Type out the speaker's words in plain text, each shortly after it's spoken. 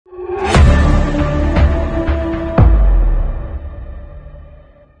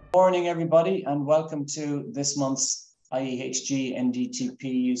morning, everybody, and welcome to this month's IEHG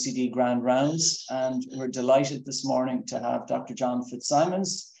NDTP UCD Grand Rounds. And we're delighted this morning to have Dr. John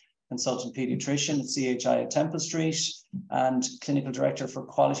Fitzsimons, Consultant Paediatrician at CHI at Temple Street and Clinical Director for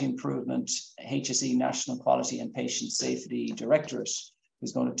Quality Improvement, HSE National Quality and Patient Safety Directorate,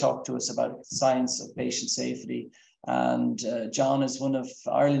 who's going to talk to us about the science of patient safety. And John is one of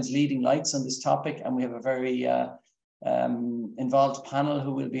Ireland's leading lights on this topic, and we have a very involved panel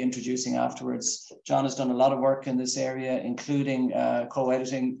who we'll be introducing afterwards. John has done a lot of work in this area, including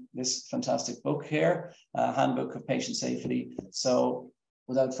co-editing this fantastic book here, Handbook of Patient Safety. So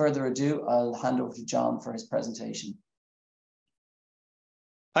without further ado, I'll hand over to John for his presentation.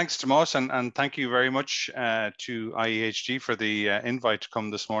 Thanks, Tomás, and thank you very much to IEHG for the invite to come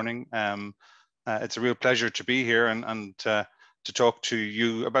this morning. It's a real pleasure to be here and to talk to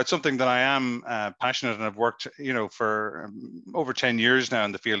you about something that I am passionate and I've worked, for over 10 years now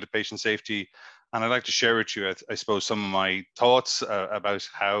in the field of patient safety. And I'd like to share with you, I suppose, some of my thoughts about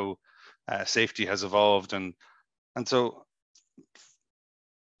how safety has evolved. And so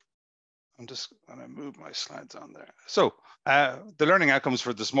I'm just going to move my slides on there. So the learning outcomes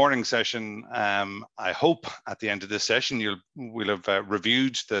for this morning's session, I hope at the end of this session, we'll have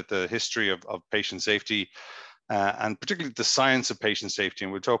reviewed the history of patient safety, and particularly the science of patient safety.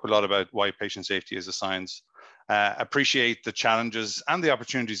 And we'll talk a lot about why patient safety is a science. Appreciate the challenges and the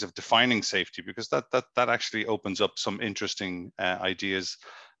opportunities of defining safety, because that actually opens up some interesting ideas.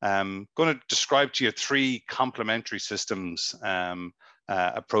 I'm going to describe to you three complementary systems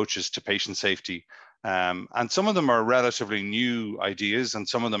approaches to patient safety. And some of them are relatively new ideas, and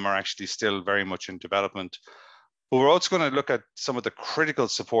some of them are actually still very much in development. But we're also going to look at some of the critical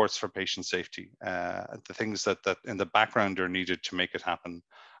supports for patient safety, the things that in the background are needed to make it happen.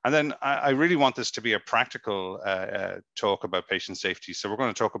 And then I really want this to be a practical talk about patient safety. So we're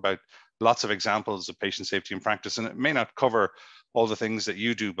going to talk about lots of examples of patient safety in practice, and it may not cover all the things that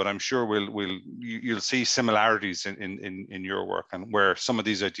you do, but I'm sure you'll see similarities in your work and where some of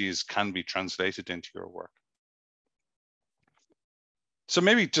these ideas can be translated into your work. So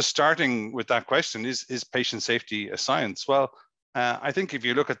maybe just starting with that question, is patient safety a science? Well, I think if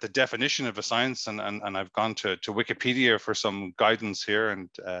you look at the definition of a science, and I've gone to Wikipedia for some guidance here, and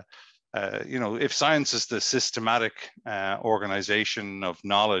if science is the systematic organization of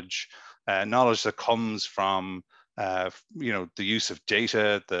knowledge, knowledge that comes from the use of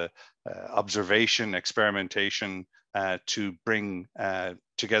data, the observation, experimentation, to bring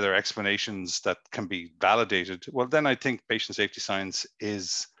together explanations that can be validated, well, then I think patient safety science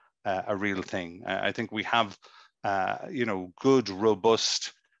is a real thing. I think we have, good,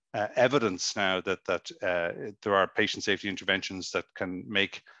 robust evidence now that there are patient safety interventions that can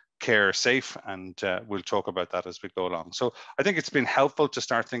make care safe, and we'll talk about that as we go along. So I think it's been helpful to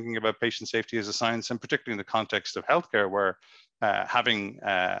start thinking about patient safety as a science, and particularly in the context of healthcare, where having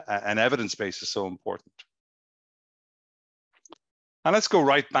an evidence base is so important. And let's go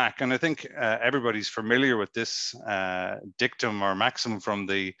right back. And I think everybody's familiar with this dictum or maxim from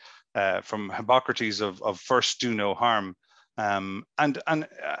Hippocrates of first do no harm. And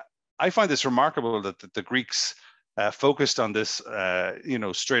I find this remarkable that the Greeks focused on this,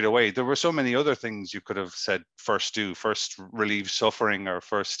 straight away. There were so many other things you could have said first do, first relieve suffering, or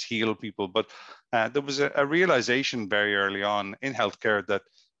first heal people. But there was a realization very early on in healthcare that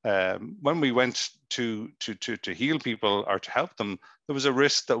when we went to heal people or to help them, there was a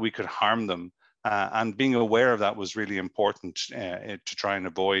risk that we could harm them. And being aware of that was really important to try and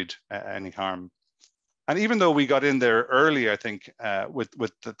avoid any harm. And even though we got in there early, I think, with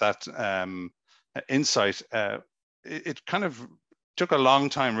that insight, it kind of took a long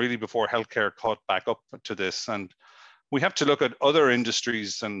time really before healthcare caught back up to this. And we have to look at other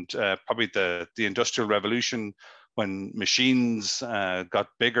industries, and probably the Industrial Revolution, when machines got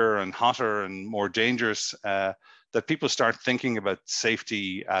bigger and hotter and more dangerous, that people start thinking about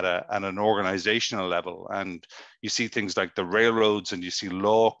safety at an organizational level. And you see things like the railroads, and you see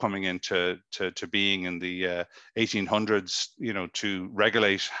law coming into being in the 1800s, to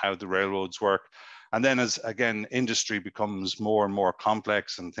regulate how the railroads work. And then as, again, industry becomes more and more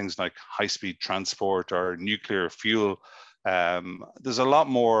complex, and things like high-speed transport or nuclear fuel, there's a lot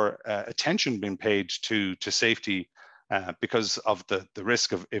more attention being paid to safety because of the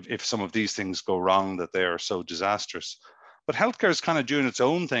risk of if some of these things go wrong, that they are so disastrous. But healthcare is kind of doing its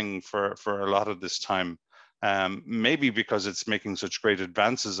own thing for a lot of this time. Maybe because it's making such great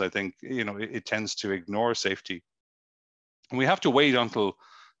advances, I think, it tends to ignore safety. And we have to wait until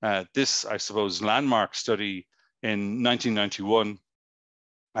this, I suppose, landmark study in 1991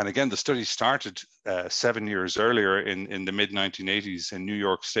 And again, the study started 7 years earlier in the mid-1980s in New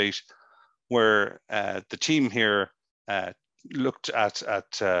York State, where the team here looked at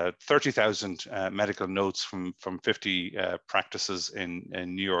 30,000 medical notes from 50 practices in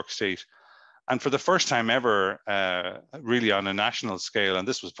New York State. And for the first time ever, really on a national scale, and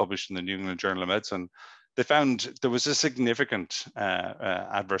this was published in the New England Journal of Medicine, they found there was a significant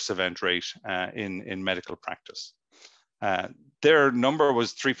adverse event rate in medical practice. Their number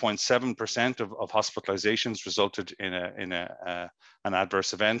was 3.7% of hospitalizations resulted in an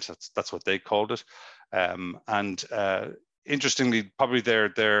adverse event. That's what they called it. Interestingly, probably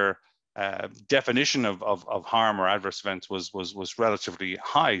their definition of harm or adverse events was relatively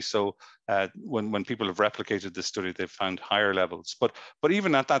high. So when people have replicated this study, they've found higher levels. But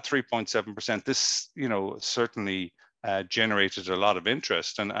even at that 3.7%, this certainly generated a lot of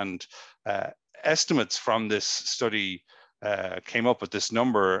interest, and estimates from this study came up with this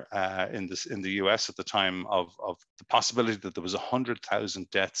number in the US at the time of the possibility that there was 100,000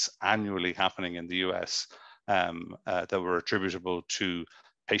 deaths annually happening in the US that were attributable to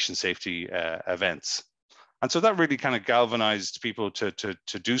patient safety events. And so that really kind of galvanized people to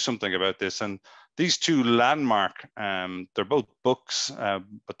do something about this. And these two landmark, they're both books,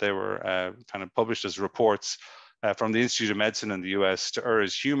 but they were kind of published as reports from the Institute of Medicine in the US, To Err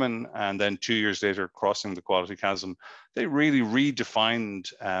is Human, and then 2 years later, Crossing the Quality Chasm. They really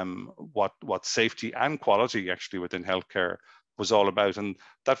redefined what safety and quality actually within healthcare was all about. And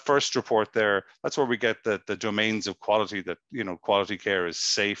that first report there, that's where we get the domains of quality, that quality care is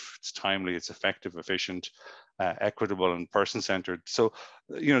safe, it's timely, it's effective, efficient, equitable, and person-centered. So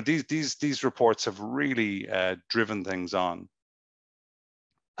these reports have really driven things on.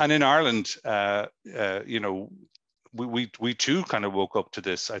 And in Ireland, we too kind of woke up to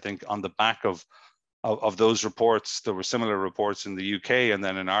this, I think, on the back of those reports. There were similar reports in the UK, and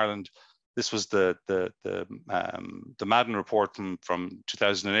then in Ireland, this was the Madden report from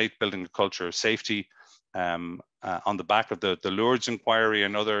 2008, Building a Culture of Safety, on the back of the Lourdes inquiry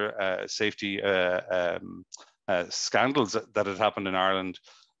and other safety scandals that had happened in Ireland.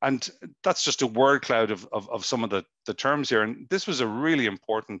 And that's just a word cloud of some of the terms here. And this was a really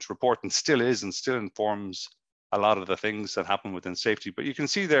important report, and still is, and still informs a lot of the things that happen within safety. But you can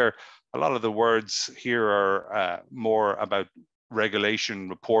see there, a lot of the words here are more about regulation,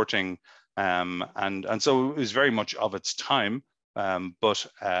 reporting, and so it was very much of its time. But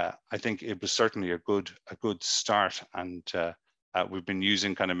I think it was certainly a good start, and we've been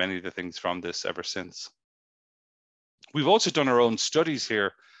using kind of many of the things from this ever since. We've also done our own studies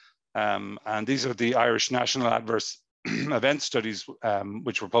here, and these are the Irish National Adverse Event Studies,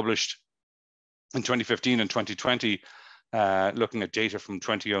 which were published in 2015 and 2020, looking at data from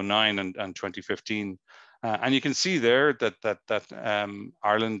 2009 and 2015. And you can see there that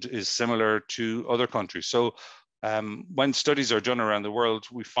Ireland is similar to other countries. So when studies are done around the world,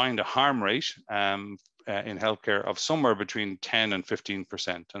 we find a harm rate in healthcare of somewhere between 10 and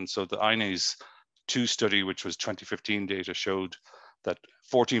 15%. And so the INES-2 study, which was 2015 data, showed that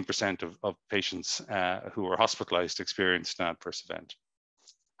 14% of patients who were hospitalized experienced an adverse event.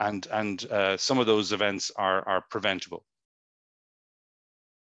 And some of those events are preventable.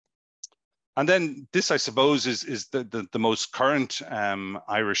 And then this, I suppose, is the most current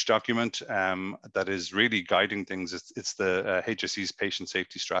Irish document that is really guiding things. It's the HSE's patient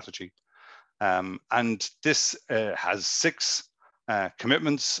safety strategy. And this has 6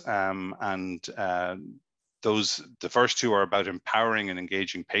 commitments, and the first 2 are about empowering and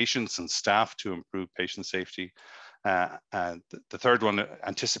engaging patients and staff to improve patient safety. The third one,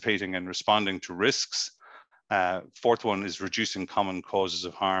 anticipating and responding to risks. Fourth one is reducing common causes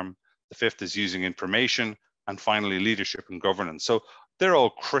of harm. The 5th is using information, and finally, leadership and governance. So they're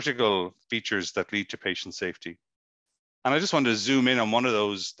all critical features that lead to patient safety. And I just want to zoom in on one of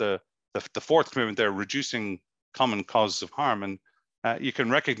those, the 4th commitment there, reducing common causes of harm. And you can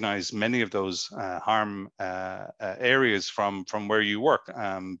recognize many of those harm areas from where you work,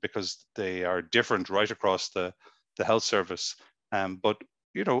 because they are different right across the health service. But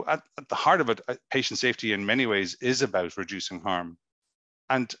at the heart of it, patient safety in many ways is about reducing harm.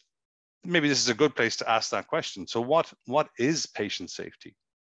 And maybe this is a good place to ask that question. So what is patient safety?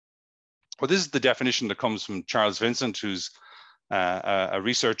 Well, this is the definition that comes from Charles Vincent, who's a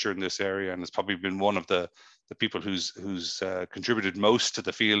researcher in this area, and has probably been one of the people who's contributed most to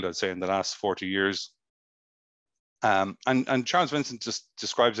the field, I'd say, in the last 40 years. And Charles Vincent just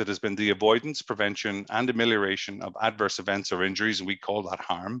describes it as being the avoidance, prevention, and amelioration of adverse events or injuries, and we call that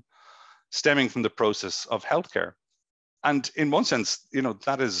harm, stemming from the process of healthcare. And in one sense,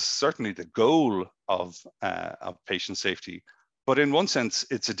 that is certainly the goal of patient safety. But in one sense,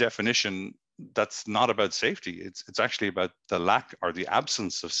 it's a definition that's not about safety. It's actually about the lack or the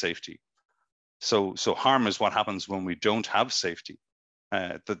absence of safety. So harm is what happens when we don't have safety.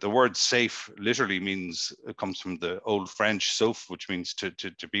 The word safe literally means, it comes from the old French sauf, which means to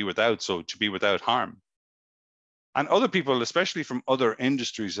be without, so to be without harm. And other people, especially from other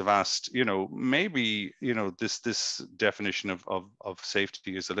industries, have asked, maybe, this definition of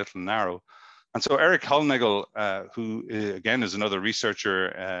safety is a little narrow. And so Eric Hollnagel, who again is another researcher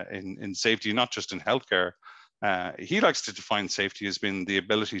in safety, not just in healthcare, he likes to define safety as being the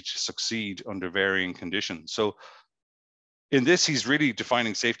ability to succeed under varying conditions. So in this, he's really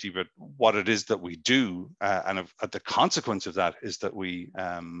defining safety, but what it is that we do, and the consequence of that is that we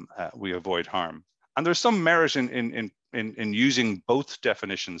avoid harm. And there's some merit in using both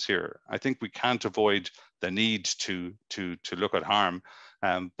definitions here. I think we can't avoid the need to look at harm,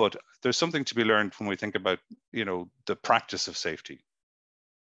 but there's something to be learned when we think about, the practice of safety.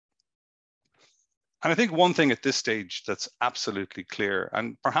 And I think one thing at this stage that's absolutely clear,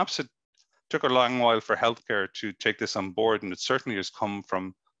 and perhaps it took a long while for healthcare to take this on board, and it certainly has come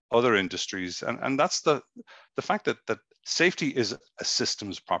from other industries, and that's the fact that safety is a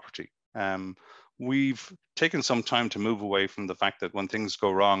systems property. We've taken some time to move away from the fact that when things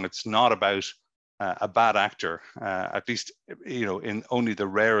go wrong, it's not about a bad actor, at least, in only the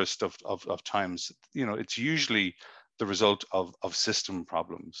rarest of times. It's usually the result of system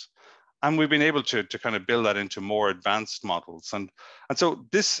problems. And we've been able to kind of build that into more advanced models. And so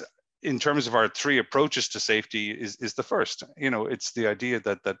this, in terms of our three approaches to safety, is the first. It's the idea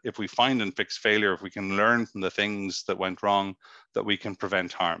that if we find and fix failure, if we can learn from the things that went wrong, that we can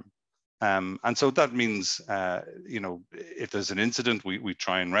prevent harm. And so that means, if there's an incident, we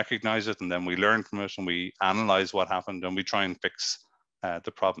try and recognize it, and then we learn from it, and we analyze what happened, and we try and fix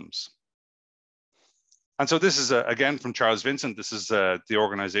the problems. And so this is, again, from Charles Vincent. This is the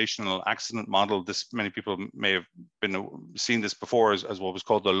organizational accident model. Many people may have seen this before as what was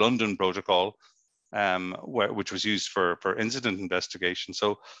called the London Protocol, which was used for incident investigation.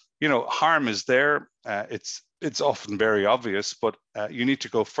 So, harm is there. It's often very obvious, but you need to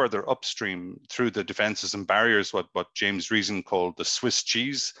go further upstream through the defenses and barriers, what James Reason called the Swiss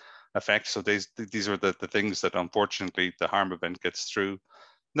cheese effect. So these are the things that, unfortunately, the harm event gets through.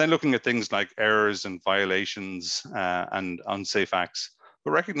 Then looking at things like errors and violations and unsafe acts,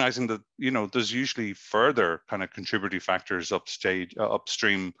 but recognizing that, there's usually further kind of contributory factors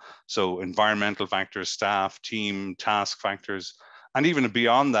upstream. So environmental factors, staff, team, task factors, and even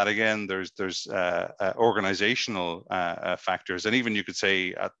beyond that, again, there's organizational factors, and even you could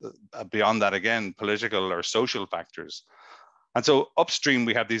say beyond that, again, political or social factors. And so upstream,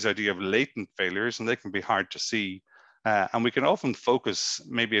 we have these idea of latent failures, and they can be hard to see. And we can often focus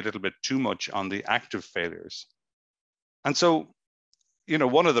maybe a little bit too much on the active failures. And so,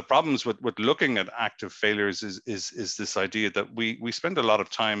 one of the problems with looking at active failures is this idea that we spend a lot of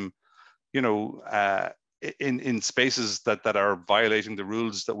time, in spaces that are violating the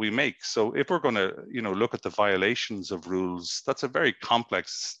rules that we make. So if we're going to, look at the violations of rules, that's a very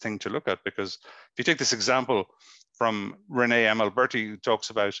complex thing to look at, because if you take this example from Renee M. Alberti, who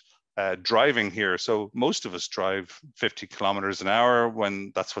talks about driving here. So most of us drive 50 kilometers an hour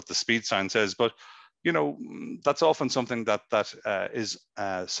when that's what the speed sign says. But, that's often something that is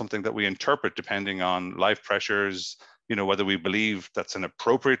something that we interpret depending on life pressures, whether we believe that's an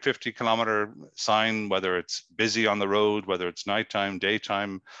appropriate 50-kilometer sign, whether it's busy on the road, whether it's nighttime,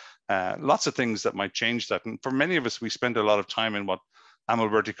 daytime, lots of things that might change that. And for many of us, we spend a lot of time in what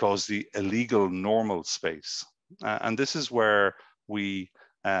Alberti calls the illegal normal space. And this is where we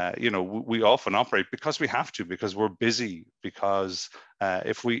often operate because we have to, because we're busy, because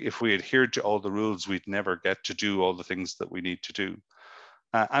if we adhered to all the rules, we'd never get to do all the things that we need to do.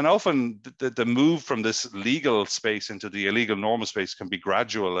 And often the move from this legal space into the illegal normal space can be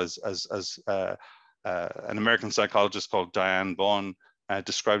gradual, as an American psychologist called Diane Vaughan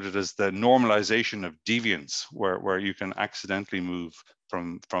described it as the normalization of deviance, where you can accidentally move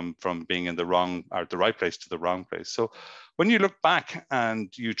from being in the wrong or the right place to the wrong place. So when you look back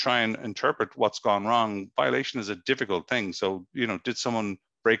and you try and interpret what's gone wrong, violation is a difficult thing. So, did someone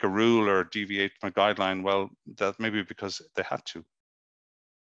break a rule or deviate from a guideline? Well, that may be because they had to.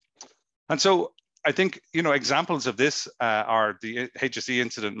 And so I think, examples of this are the HSE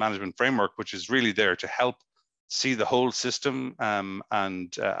Incident Management Framework, which is really there to help see the whole system. And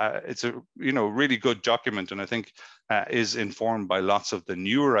it's a really good document, and I think is informed by lots of the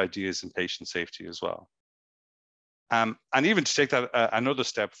newer ideas in patient safety as well. And even to take that another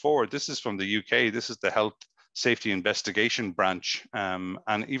step forward, this is from the UK. This is the Health Safety Investigation Branch.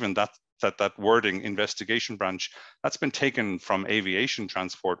 And even that that wording, investigation branch, that's been taken from aviation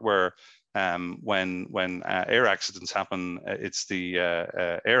transport, where when air accidents happen, it's the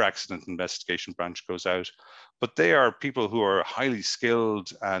air accident investigation branch goes out. But they are people who are highly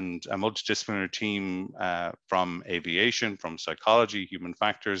skilled and a multidisciplinary team from aviation, from psychology, human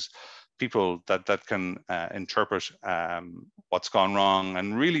factors, people that can interpret what's gone wrong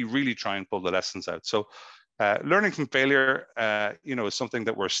and really try and pull the lessons out. So learning from failure, is something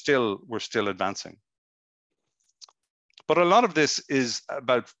that we're still advancing. But a lot of this is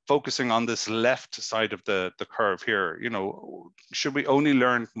about focusing on this left side of the curve here. Should we only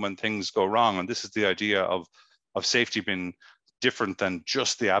learn when things go wrong? And this is the idea of safety being different than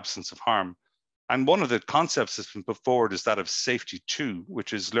just the absence of harm. And one of the concepts that's been put forward is that of safety too,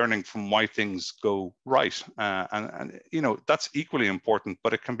 which is learning from why things go right. And that's equally important,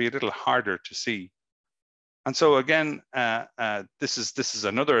 but it can be a little harder to see. And so again, this is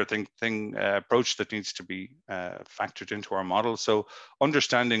another approach that needs to be factored into our model. So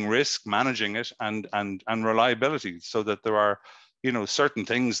understanding risk, managing it, and reliability, so that there are certain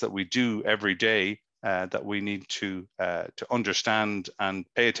things that we do every day that we need to understand and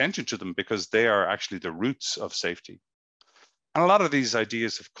pay attention to them, because they are actually the roots of safety. And a lot of these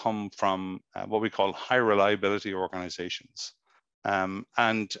ideas have come from what we call high reliability organizations.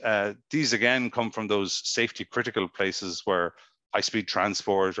 These again come from those safety critical places where high-speed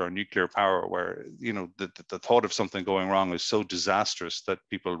transport or nuclear power, where the thought of something going wrong is so disastrous that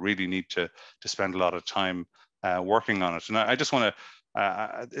people really need to spend a lot of time working on it. And I just want to,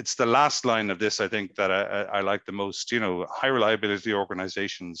 it's the last line of this, I think, that I like the most. High reliability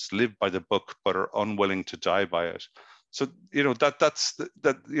organizations live by the book but are unwilling to die by it. So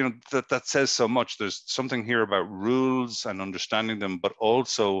that says so much. There's something here about rules and understanding them, but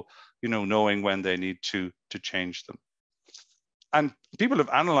also knowing when they need to change them. And people have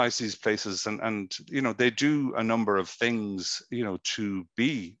analyzed these places, and they do a number of things to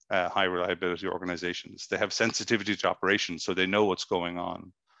be high reliability organizations. They have sensitivity to operations, so they know what's going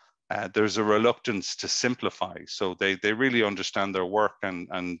on. There's a reluctance to simplify, so they really understand their work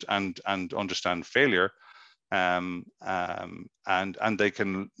and understand failure. And they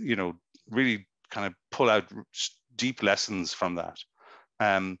can, really kind of pull out deep lessons from that.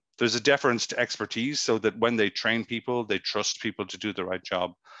 There's a deference to expertise, so that when they train people, they trust people to do the right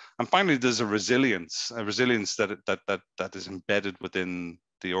job. And finally, there's a resilience that is embedded within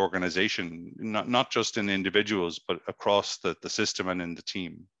the organization, not just in individuals, but across the system and in the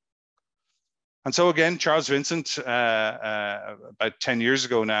team. And so again, Charles Vincent, about 10 years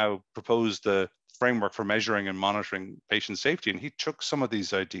ago now, proposed the framework for measuring and monitoring patient safety, and he took some of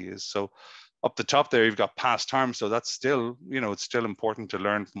these ideas. So up the top there, you've got past harm, so that's still, it's still important to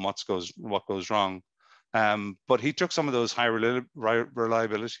learn from what goes wrong. But he took some of those high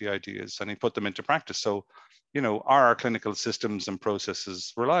reliability ideas and he put them into practice. So, are our clinical systems and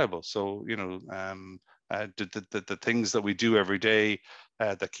processes reliable? So, the things that we do every day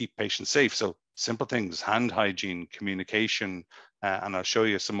that keep patients safe. So simple things, hand hygiene, communication, and I'll show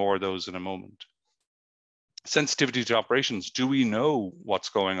you some more of those in a moment. Sensitivity to operations. Do we know what's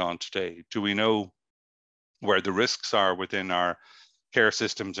going on today? Do we know where the risks are within our care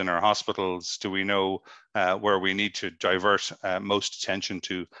systems in our hospitals? Do we know where we need to divert most attention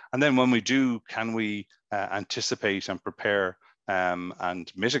to? And then when we do, can we anticipate and prepare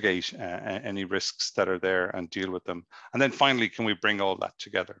and mitigate any risks that are there and deal with them? And then finally, can we bring all that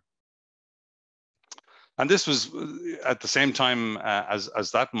together? And this was at the same time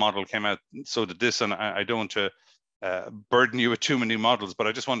as that model came out, so did this. And I don't want to burden you with too many models, but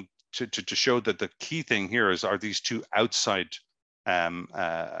I just want to show that the key thing here are these two outside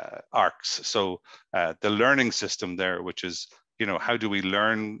arcs. So the learning system there, which is, how do we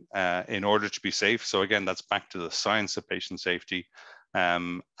learn in order to be safe? So again, that's back to the science of patient safety.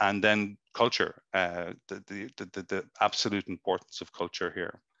 And then culture, the absolute importance of culture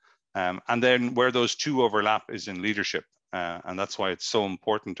here. And then where those two overlap is in leadership. And that's why it's so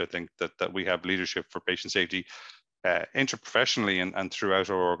important, I think, that we have leadership for patient safety interprofessionally and throughout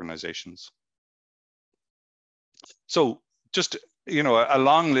our organizations. So just, a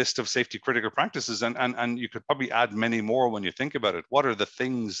long list of safety critical practices, and you could probably add many more when you think about it. What are the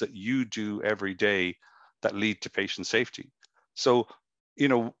things that you do every day that lead to patient safety? So,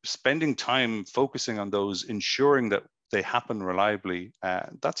 spending time focusing on those, ensuring that they happen reliably,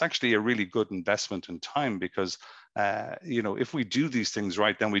 that's actually a really good investment in time, because if we do these things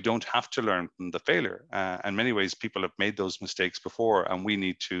right, then we don't have to learn from the failure. In many ways, people have made those mistakes before, and we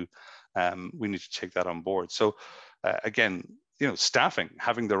need to take that on board. So again, staffing,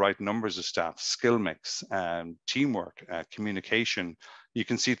 having the right numbers of staff, skill mix, teamwork, communication, You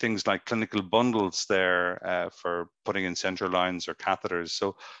can see things like clinical bundles there for putting in central lines or catheters.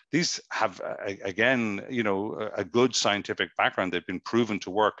 So these have, again, a good scientific background. They've been proven to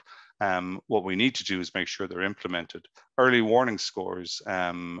work. What we need to do is make sure they're implemented. Early warning scores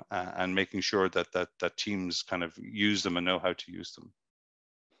and making sure that teams kind of use them and know how to use them.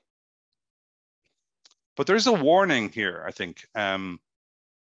 But there's a warning here, I think.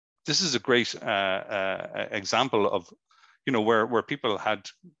 This is a great example of, where people had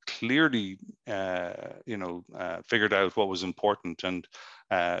clearly, figured out what was important. And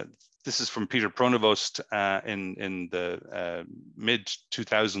this is from Peter Pronovost in the mid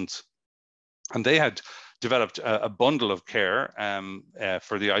 2000s. And they had developed a bundle of care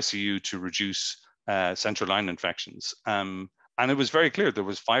for the ICU to reduce central line infections. And it was very clear there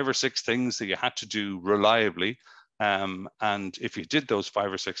was 5 or 6 things that you had to do reliably. And if you did those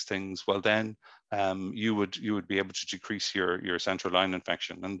 5 or 6 things, well, then you would be able to decrease your central line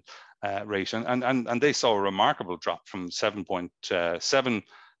infection and rate. And they saw a remarkable drop from 7.7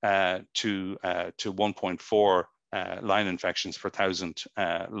 to 1.4 line infections per 1,000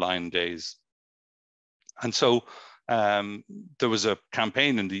 line days. And so there was a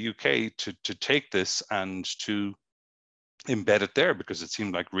campaign in the UK to take this and to embed it there, because it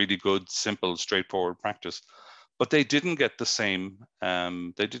seemed like really good, simple, straightforward practice. But they didn't get the same.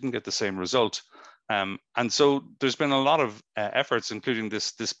 They didn't get the same result. And so there's been a lot of efforts, including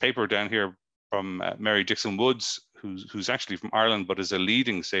this paper down here from Mary Dixon Woods, who's actually from Ireland, but is a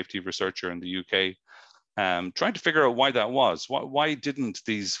leading safety researcher in the UK, trying to figure out why that was. Why didn't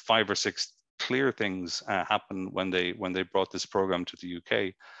these 5 or 6 clear things happen when they brought this program to the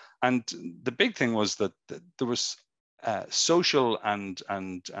UK? And the big thing was that there was social and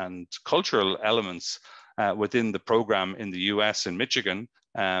cultural elements within the program in the US in Michigan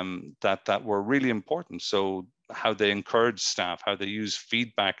that were really important. So how they encourage staff, how they use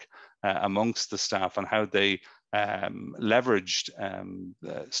feedback amongst the staff, and how they leveraged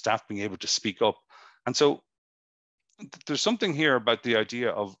staff being able to speak up. And so there's something here about the idea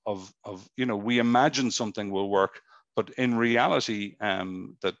of we imagine something will work, but in reality,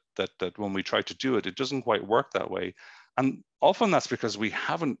 that when we try to do it, it doesn't quite work that way. And often that's because we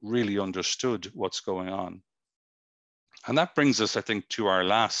haven't really understood what's going on. And that brings us, I think, to our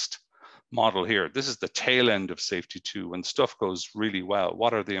last model here. This is the tail end of safety 2, when stuff goes really well.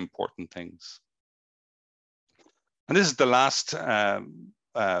 What are the important things? And this is the last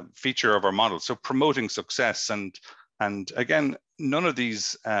feature of our model. So promoting success. And again, none of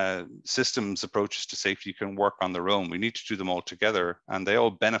these systems approaches to safety can work on their own. We need to do them all together, and they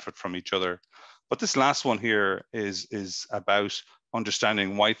all benefit from each other. But this last one here is about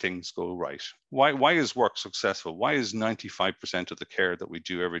understanding why things go right. Why is work successful? Why is 95% of the care that we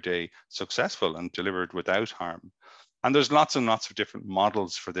do every day successful and delivered without harm? And there's lots and lots of different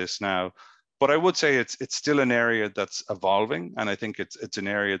models for this now. But I would say it's still an area that's evolving, and I think it's an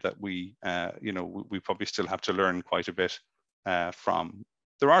area that we probably still have to learn quite a bit from.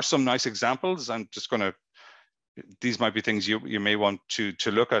 There are some nice examples. I'm just going to. These might be things you may want to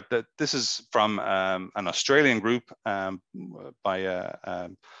look at. That this is from an Australian group by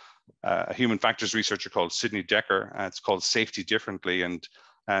a human factors researcher called Sydney Decker. It's called Safety Differently, and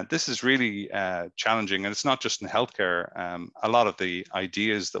this is really challenging. And it's not just in healthcare. A lot of the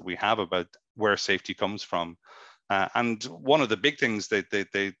ideas that we have about where safety comes from. And one of the big things they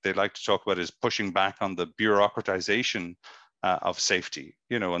like to talk about is pushing back on the bureaucratization of safety,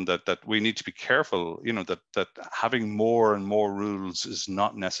 and that we need to be careful, that having more and more rules is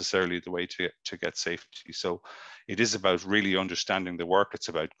not necessarily the way to get safety. So it is about really understanding the work. It's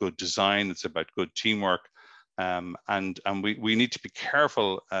about good design. It's about good teamwork. And we need to be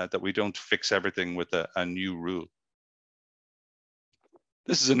careful that we don't fix everything with a new rule.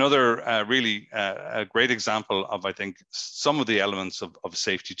 This is another really a great example of, I think, some of the elements of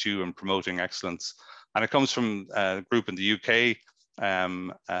safety 2 and promoting excellence. And it comes from a group in the UK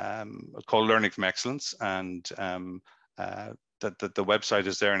called Learning from Excellence. And the website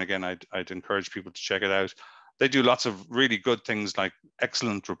is there. And again, I'd encourage people to check it out. They do lots of really good things like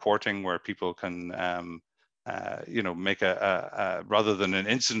excellent reporting, where people can make rather than an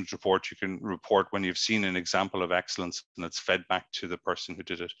incident report, you can report when you've seen an example of excellence and it's fed back to the person who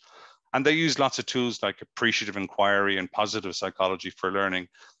did it. And they use lots of tools like appreciative inquiry and positive psychology for learning.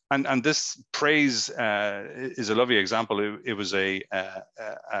 And this praise is a lovely example. It was an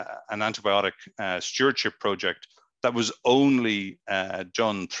antibiotic stewardship project that was only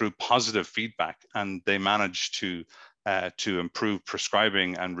done through positive feedback, and they managed to improve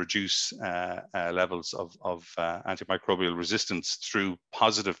prescribing and reduce levels of antimicrobial resistance through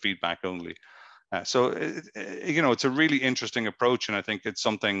positive feedback only. So, you know, it's a really interesting approach, and I think it's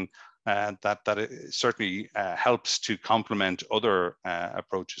something that it certainly helps to complement other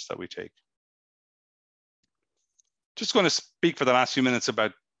approaches that we take. Just going to speak for the last few minutes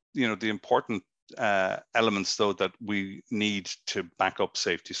about, you know, the important elements, though, that we need to back up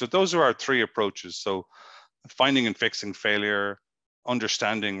safety. So those are our three approaches. So finding and fixing failure,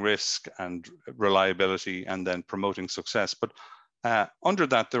 understanding risk and reliability, and then promoting success. But under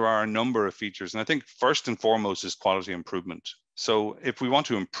that, there are a number of features. And I think first and foremost is quality improvement. So if we want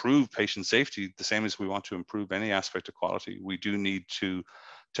to improve patient safety, the same as we want to improve any aspect of quality, we do need to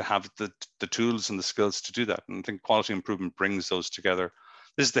have the tools and the skills to do that. And I think quality improvement brings those together.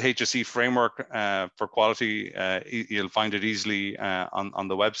 This is the HSE framework for quality. You'll find it easily on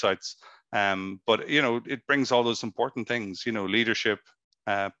the websites. But, you know, it brings all those important things, you know, leadership,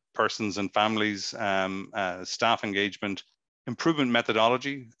 persons and families, staff engagement, improvement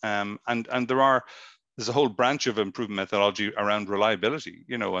methodology, and there's a whole branch of improvement methodology around reliability,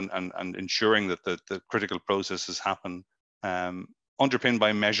 you know, and ensuring that the critical processes happen, underpinned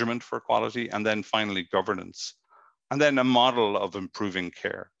by measurement for quality, and then finally governance, and then a model of improving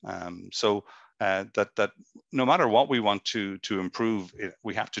care. So that no matter what we want to improve,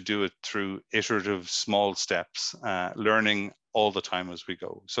 we have to do it through iterative small steps, learning all the time as we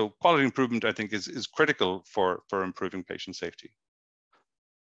go. So quality improvement, I think, is critical for improving patient safety.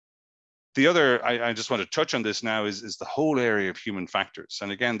 The other, I just want to touch on this now, is the whole area of human factors.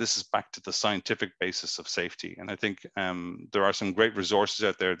 And again, this is back to the scientific basis of safety. And I think there are some great resources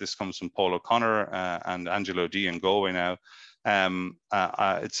out there. This comes from Paul O'Connor and Angelo D. in Galway now.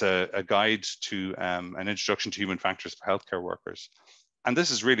 It's a guide to an introduction to human factors for healthcare workers. And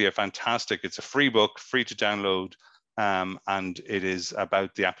this is really a fantastic, it's a free book, free to download. And it is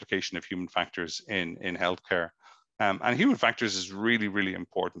about the application of human factors in healthcare. And human factors is really, really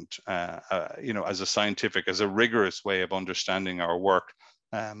important, you know, as a rigorous way of understanding our work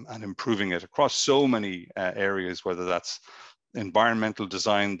and improving it across so many areas, whether that's environmental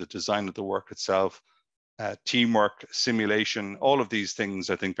design, the design of the work itself, teamwork, simulation. All of these things,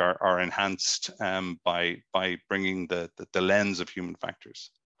 I think, are enhanced by bringing the lens of human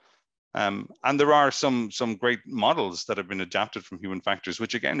factors. And there are some great models that have been adapted from human factors,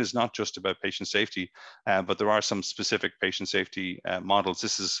 which again is not just about patient safety, but there are some specific patient safety models.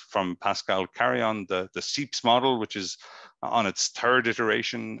 This is from Pascal Carrion, the SEEPS model, which is on its third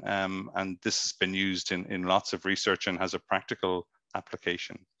iteration. And this has been used in lots of research and has a practical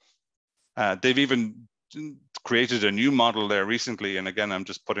application. They've even created a new model there recently. And again, I'm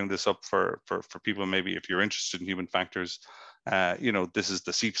just putting this up for people, maybe if you're interested in human factors. You know, this is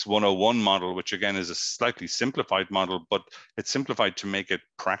the SEEPS 101 model, which again is a slightly simplified model, but it's simplified to make it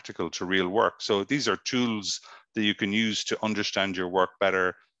practical to real work. So these are tools that you can use to understand your work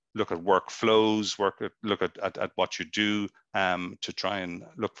better, look at workflows, look at what you do, to try and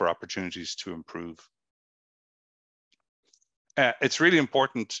look for opportunities to improve. It's really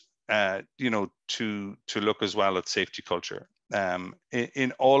important, you know, to look as well at safety culture.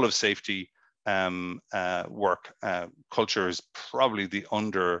 In all of safety work, culture is probably the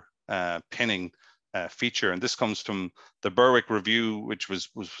underpinning feature, and this comes from the Berwick review, which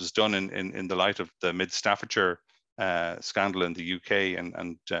was done in the light of the Mid-Staffordshire scandal in the UK,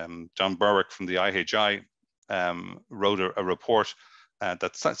 and John Berwick from the IEHG wrote a report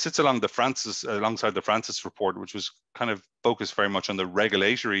that sits alongside the Francis report, which was kind of focused very much on the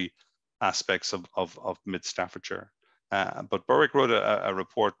regulatory aspects of Mid-Staffordshire. But Berwick wrote a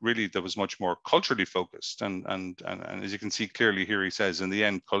report really that was much more culturally focused. And as you can see clearly here, he says, in the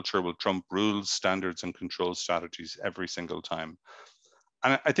end, culture will trump rules, standards, and control strategies every single time.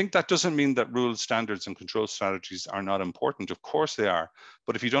 And I think that doesn't mean that rules, standards, and control strategies are not important. Of course they are.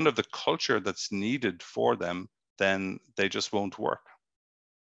 But if you don't have the culture that's needed for them, then they just won't work.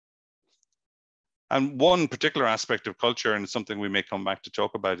 And one particular aspect of culture, and something we may come back to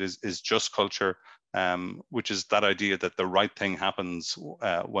talk about, is just culture, which is that idea that the right thing happens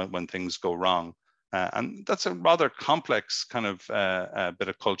when things go wrong. And that's a rather complex kind of bit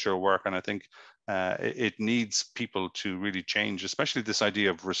of culture work. And I think it needs people to really change, especially this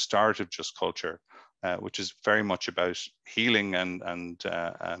idea of restorative just culture, which is very much about healing and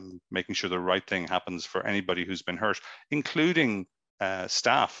making sure the right thing happens for anybody who's been hurt, including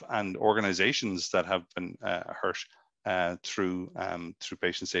staff and organizations that have been hurt through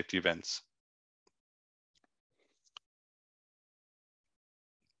patient safety events.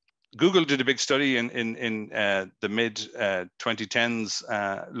 Google did a big study in the mid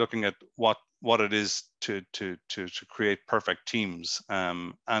 2010s, looking at what it is to create perfect teams,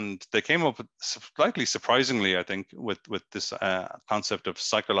 and they came up with, slightly surprisingly, I think, with this concept of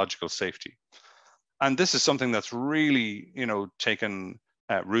psychological safety. And this is something that's really, taken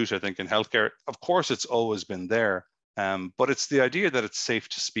root, I think, in healthcare. Of course, it's always been there, but it's the idea that it's safe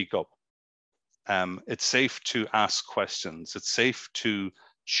to speak up. It's safe to ask questions. It's safe to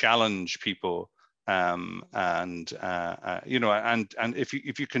challenge people, and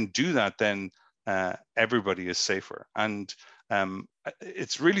if you can do that, then everybody is safer. And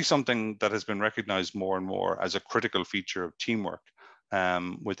it's really something that has been recognized more and more as a critical feature of teamwork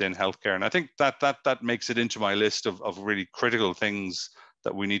within healthcare. And I think that makes it into my list of really critical things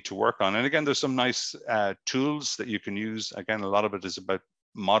that we need to work on. And again, there's some nice tools that you can use. Again, a lot of it is about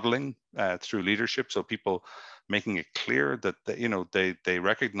modeling through leadership, so people making it clear that they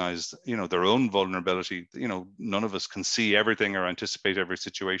recognize their own vulnerability. None of us can see everything or anticipate every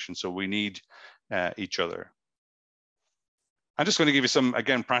situation, so we need each other. I'm just going to give you some,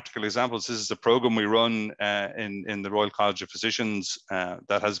 again, practical examples. This is a program we run in the Royal College of Physicians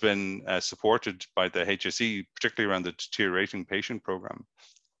that has been supported by the HSE, particularly around the deteriorating patient program.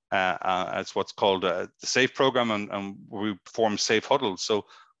 It's what's called the SAFE program, and we form safe huddles. So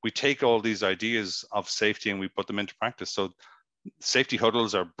we take all these ideas of safety and we put them into practice. So safety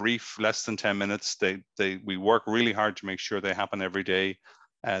huddles are brief, less than 10 minutes. We work really hard to make sure they happen every day.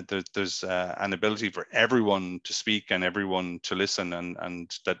 There's an ability for everyone to speak and everyone to listen,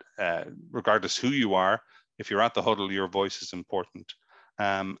 and that regardless who you are, if you're at the huddle, your voice is important.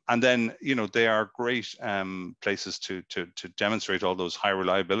 And then, they are great places to demonstrate all those high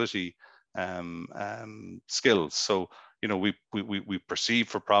reliability skills. So, we perceive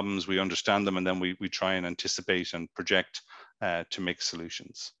for problems, we understand them, and then we try and anticipate and project to make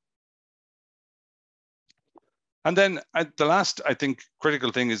solutions. And then the last, I think,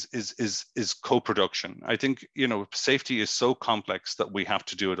 critical thing is co-production. I think, safety is so complex that we have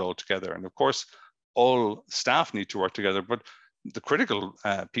to do it all together. And of course, all staff need to work together, but the critical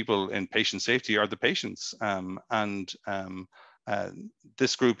people in patient safety are the patients.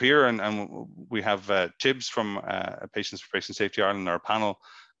 This group here, and we have Tibbs from Patients for Patient Safety Ireland, our panel.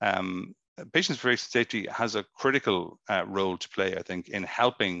 Patients for Patient Safety has a critical role to play, I think, in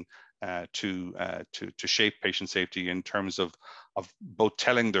helping to shape patient safety in terms of both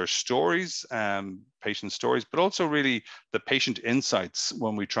telling their stories, patient stories, but also really the patient insights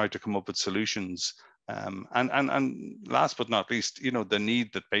when we try to come up with solutions. And last but not least, the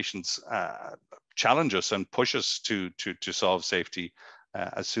need that patients challenge us and push us to solve safety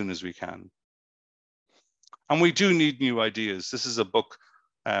as soon as we can. And we do need new ideas. This is a book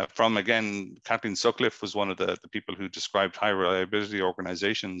from, again, Kathleen Sutcliffe was one of the people who described high reliability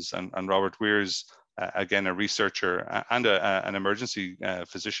organizations, and Robert Weir's, again, a researcher and an emergency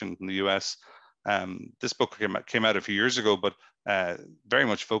physician from the US. This book came out a few years ago, but very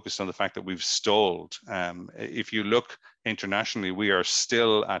much focused on the fact that we've stalled. If you look internationally, we are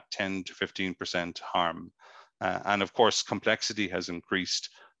still at 10 to 15% harm. And of course, complexity has increased.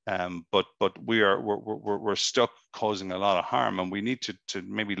 But we're stuck causing a lot of harm, and we need to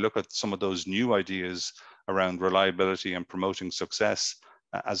maybe look at some of those new ideas around reliability and promoting success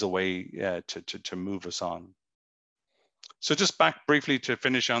as a way to move us on. So just back briefly to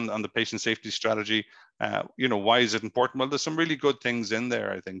finish on the patient safety strategy. Why is it important? Well, there's some really good things in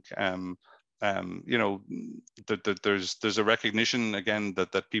there, I think. There's a recognition, again,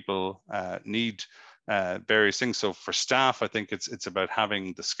 that people need various things. So for staff, I think it's about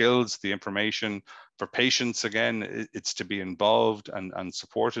having the skills, the information. For patients, again, it's to be involved and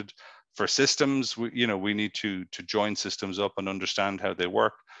supported. For systems, we need to join systems up and understand how they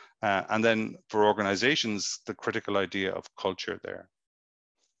work. And then for organizations, the critical idea of culture there.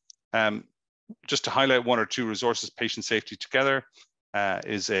 Just to highlight one or two resources, Patient Safety Together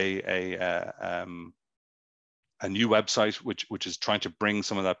is a new website which is trying to bring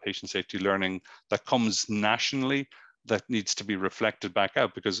some of that patient safety learning that comes nationally that needs to be reflected back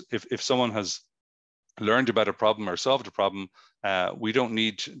out. Because if someone has learned about a problem or solved a problem, we don't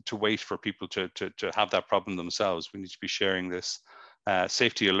need to wait for people to have that problem themselves. We need to be sharing this.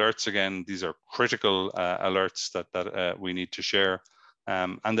 Safety alerts, again, these are critical alerts that we need to share.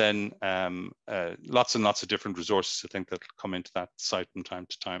 And then lots and lots of different resources, I think, that come into that site from time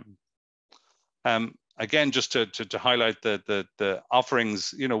to time. Again, just to highlight the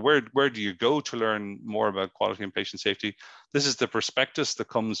offerings, where do you go to learn more about quality and patient safety? This is the prospectus that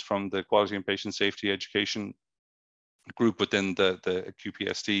comes from the Quality and Patient Safety Education group within the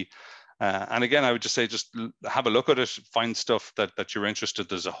QPST. And again, I would just say, just have a look at it, find stuff that you're interested.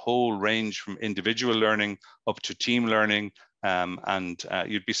 There's a whole range from individual learning up to team learning. And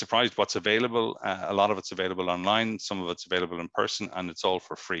you'd be surprised what's available. A lot of it's available online, some of it's available in person, and it's all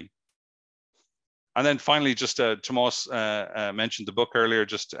for free. And then finally, just Tomás mentioned the book earlier,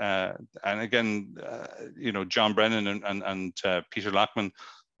 just and again, you know, John Brennan and Peter Lachman,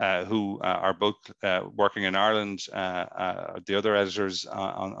 who are both working in Ireland, the other editors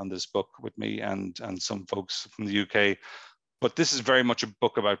on this book with me, and some folks from the UK. But this is very much a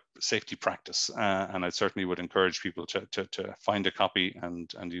book about safety practice, and I certainly would encourage people to find a copy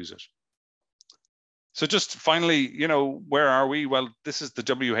and use it. So just finally, you know, where are we? Well, this is the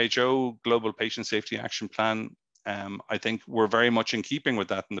WHO Global Patient Safety Action Plan. I think we're very much in keeping with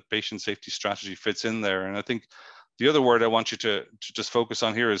that, and the patient safety strategy fits in there. And I think the other word I want you to just focus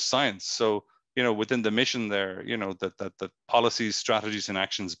on here is science. So, you know, within the mission there, you know, that policies, strategies, and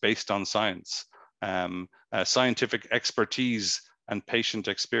actions based on science, scientific expertise, and patient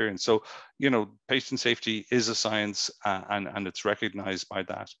experience. So, you know, patient safety is a science, and it's recognized by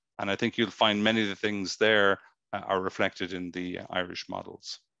that. And I think you'll find many of the things there are reflected in the Irish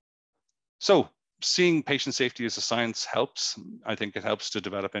models. So seeing patient safety as a science helps. I think it helps to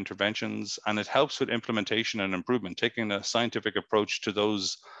develop interventions, and it helps with implementation and improvement. Taking a scientific approach to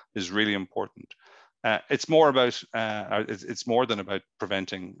those is really important. It's more about, it's more than about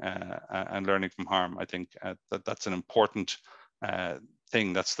preventing and learning from harm. I think that's an important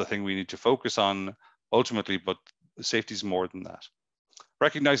thing. That's the thing we need to focus on ultimately, but safety is more than that.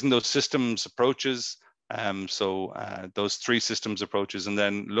 Recognizing those systems approaches, those 3 systems approaches, and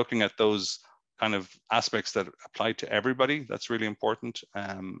then looking at those kind of aspects that apply to everybody, that's really important.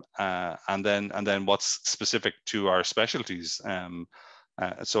 And then what's specific to our specialties.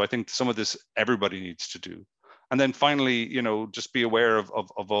 So I think some of this everybody needs to do. And then finally, you know, just be aware of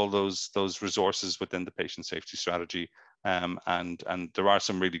all those resources within the patient safety strategy. And there are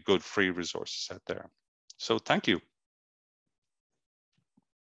some really good free resources out there. So thank you.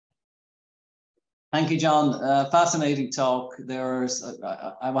 Thank you, John. Fascinating talk. There's,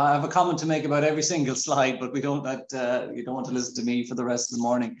 I have a comment to make about every single slide, but we don't. You don't want to listen to me for the rest of the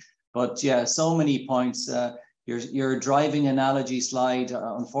morning. But yeah, so many points. Your driving analogy slide.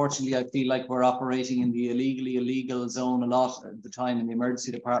 Unfortunately, I feel like we're operating in the illegally illegal zone a lot at the time in the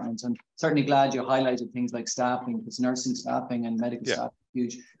emergency department. And certainly glad you highlighted things like staffing, because nursing staffing and medical staff are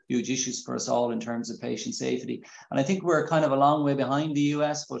huge issues for us all in terms of patient safety. And I think we're kind of a long way behind the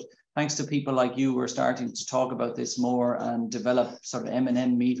US, but thanks to people like you, we're starting to talk about this more and develop sort of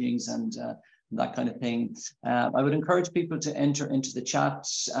M&M meetings and that kind of thing. I would encourage people to enter into the chat,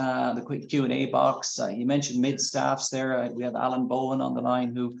 the quick Q&A box. You mentioned mid-staffs there. We have Alan Bowen on the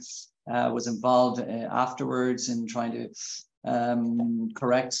line who was involved afterwards in trying to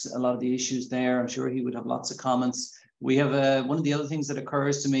correct a lot of the issues there. I'm sure he would have lots of comments. We have one of the other things that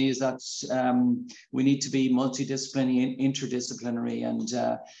occurs to me is that we need to be multidisciplinary, interdisciplinary, and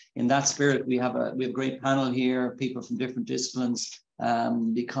in that spirit, we have a great panel here, people from different disciplines,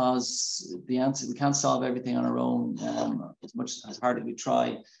 because the answer, we can't solve everything on our own, as hard as we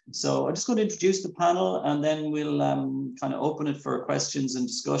try. So I'm just going to introduce the panel, and then we'll kind of open it for questions and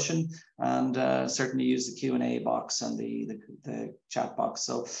discussion, and certainly use the Q&A box and the chat box.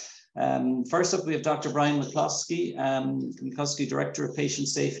 So. First up, we have Dr. Brian McCloskey, McCloskey, Director of Patient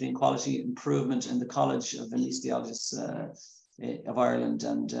Safety and Quality Improvement in the College of Anaesthesiologists of Ireland.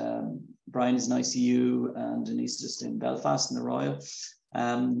 And Brian is an ICU and anaesthetist in Belfast in the Royal.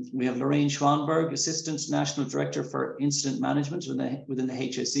 We have Lorraine Schwanberg, Assistant National Director for Incident Management within the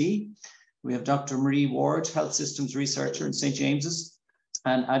HSE. We have Dr. Marie Ward, Health Systems Researcher in St. James's,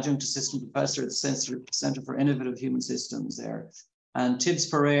 and Adjunct Assistant Professor at the Centre for Innovative Human Systems there. And Tibbs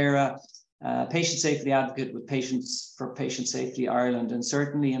Pereira, patient safety advocate with Patients for Patient Safety Ireland, and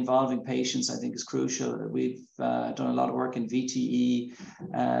certainly involving patients, I think, is crucial. We've done a lot of work in VTE,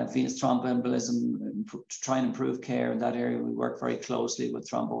 venous thromboembolism, to try and improve care in that area. We work very closely with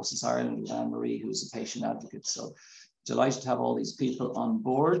Thrombosis Ireland with Anne-Marie, who's a patient advocate. So delighted to have all these people on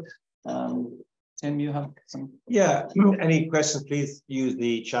board. Tim, you have some? Yeah, any questions, please use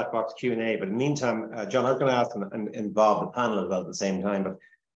the chat box Q&A. But in the meantime, John, I was going to ask and involve the panel as well at the same time, but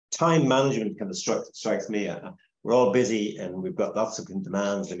time management kind of strikes me. We're all busy and we've got lots of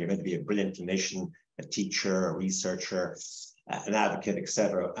demands, and you're going to be a brilliant clinician, a teacher, a researcher, an advocate,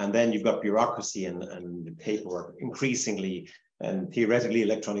 etc. And then you've got bureaucracy and paperwork increasingly, and theoretically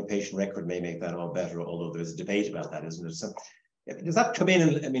electronic patient record may make that all better, although there's a debate about that, isn't there? So does that come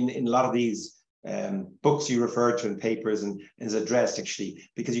in? I mean, in a lot of these books you refer to in papers and is addressed actually,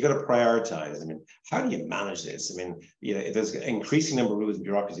 because you've got to prioritize. I mean, how do you manage this? I mean, you know, there's an increasing number of rules and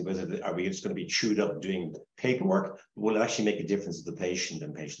bureaucracy. Are we just going to be chewed up doing paperwork? Will it actually make a difference to the patient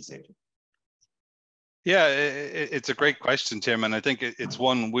and patient safety? Yeah, it's a great question, Tim. And I think it's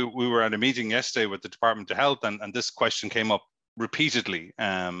one, we were at a meeting yesterday with the Department of Health, and this question came up repeatedly.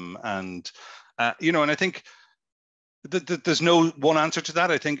 And I think there's no one answer to that.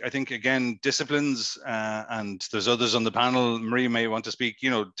 I think again, disciplines, and there's others on the panel, Marie may want to speak,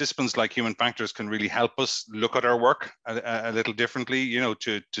 disciplines like human factors can really help us look at our work a little differently,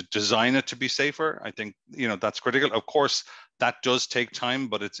 to design it to be safer. I think, that's critical. Of course, that does take time,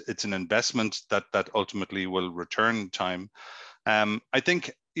 but it's an investment that ultimately will return time. I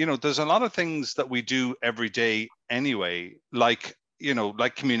think, there's a lot of things that we do every day anyway, like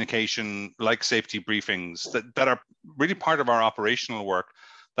communication, like safety briefings that are really part of our operational work,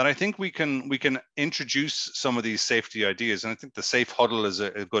 that I think we can introduce some of these safety ideas. And I think the safe huddle is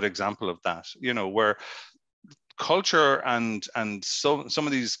a good example of that, where culture and some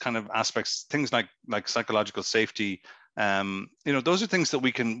of these kind of aspects, things like psychological safety, those are things that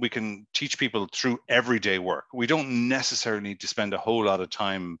we can teach people through everyday work. We don't necessarily need to spend a whole lot of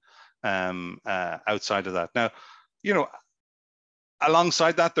time outside of that. Now,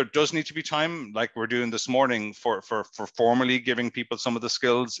 alongside that, there does need to be time, like we're doing this morning, for formally giving people some of the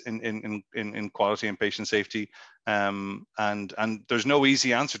skills in quality and patient safety. And there's no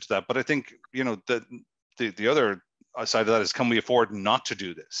easy answer to that. But I think, the other side of that is, can we afford not to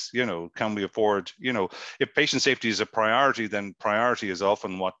do this? Can we afford, if patient safety is a priority, then priority is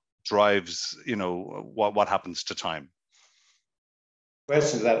often what drives, what happens to time.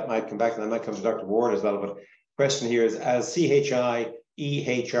 Question to that might come back, and I might come to Dr. Ward as well, but question here is, as CHI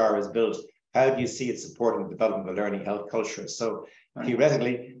EHR is built, how do you see it supporting the development of a learning health culture? So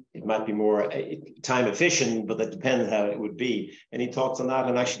theoretically, it might be more time efficient, but that depends how it would be. Any thoughts on that?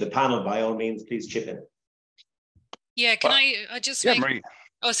 And actually the panel, by all means, please chip in. Yeah, can I just make... Marie.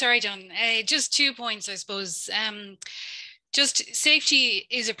 Oh, sorry, John. Just 2 points, I suppose. Just safety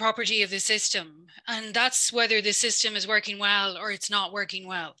is a property of the system, and that's whether the system is working well or it's not working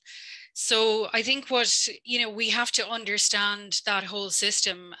well. So I think we have to understand that whole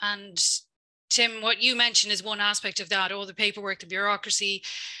system. And Tim, what you mentioned is one aspect of that, all the paperwork, the bureaucracy.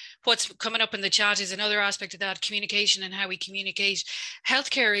 What's coming up in the chat is another aspect of that, communication and how we communicate.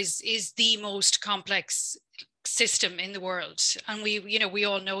 Healthcare is the most complex system in the world. And we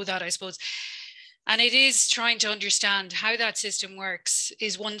all know that, I suppose. And it is trying to understand how that system works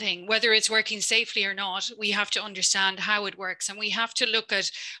is one thing. Whether it's working safely or not, we have to understand how it works. And we have to look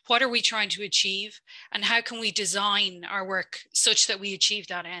at what are we trying to achieve and how can we design our work such that we achieve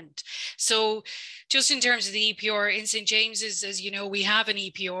that end. So just in terms of the EPR in St. James's, as you know, we have an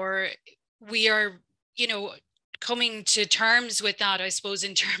EPR. We are, coming to terms with that, I suppose,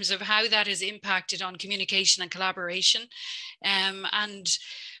 in terms of how that has impacted on communication and collaboration. And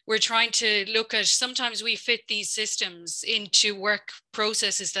we're trying to look at, sometimes we fit these systems into work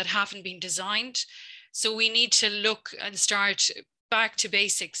processes that haven't been designed. So we need to look and start back to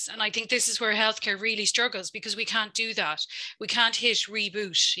basics. And I think this is where healthcare really struggles, because we can't do that. We can't hit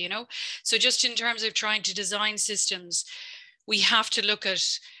reboot, So just in terms of trying to design systems, we have to look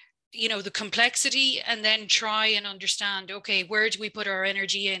at the complexity and then try and understand, okay, where do we put our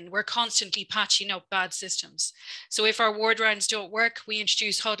energy in? We're constantly patching up bad systems. So if our ward rounds don't work, we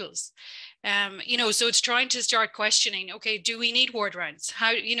introduce huddles. So it's trying to start questioning, okay, do we need ward rounds?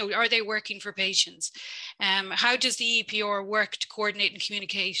 How, are they working for patients? How does the EPR work to coordinate and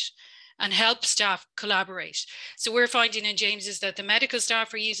communicate and help staff collaborate? So we're finding in James's that the medical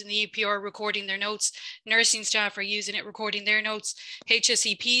staff are using the EPR, recording their notes, nursing staff are using it, recording their notes,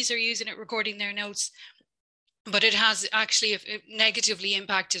 HSEPs are using it, recording their notes, but it has actually negatively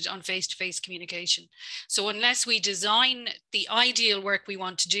impacted on face-to-face communication. So unless we design the ideal work we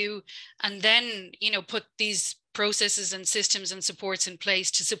want to do, and then, put these processes and systems and supports in place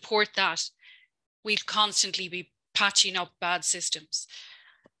to support that, we'll constantly be patching up bad systems.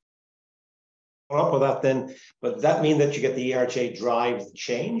 Up with that then, but does that mean that you get the EHA drives the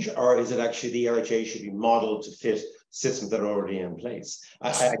change, or is it actually the EHA should be modeled to fit systems that are already in place?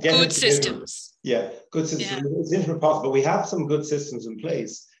 I get good systems. Yeah, good systems. Yeah. It's infinite possible, but we have some good systems in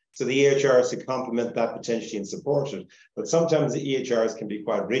place. So the EHRs to complement that potentially and support it. But sometimes the EHRs can be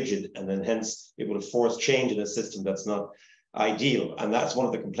quite rigid, and then hence it will force change in a system that's not ideal. And that's one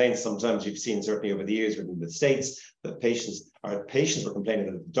of the complaints sometimes you've seen, certainly over the years within the States, that patients were complaining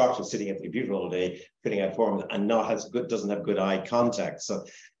that the doctor is sitting at the computer all day filling out forms and doesn't have good eye contact. So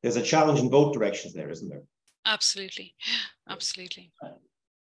there's a challenge in both directions there, isn't there? Absolutely. Absolutely.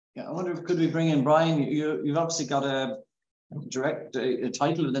 Yeah, I wonder if could we bring in Brian? You've obviously got a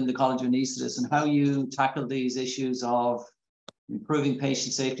title within the College of Anaesthetists, and how you tackle these issues of improving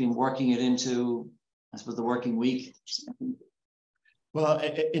patient safety and working it into, I suppose, the working week. Well,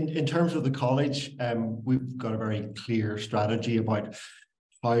 in terms of the college, we've got a very clear strategy about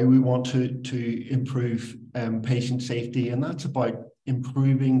how we want to improve patient safety, and that's about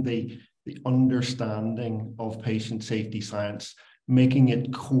improving the understanding of patient safety science, making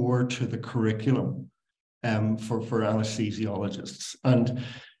it core to the curriculum for anesthesiologists. And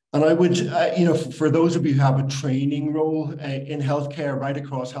I would, for those of you who have a training role in healthcare, right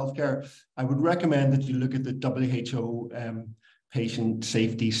across healthcare, I would recommend that you look at the WHO patient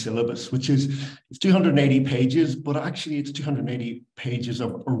safety syllabus, which is 280 pages, but actually it's 280 pages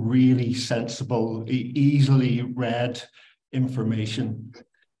of really sensible, easily read information.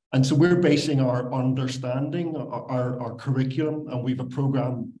 And so we're basing our understanding, our curriculum, and we have a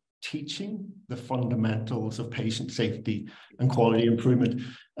program teaching the fundamentals of patient safety and quality improvement.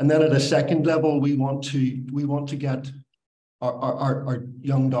 And then at a second level, we want to get our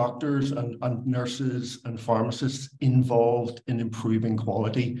young doctors and nurses and pharmacists involved in improving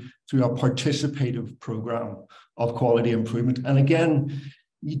quality through a participative program of quality improvement. And again,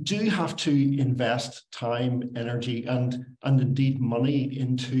 you do have to invest time, energy, and indeed money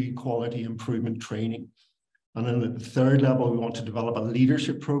into quality improvement training. And then at the third level, we want to develop a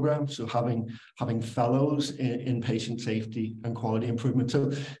leadership program. So having fellows in patient safety and quality improvement. So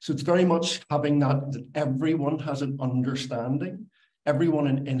it's very much having that everyone has an understanding,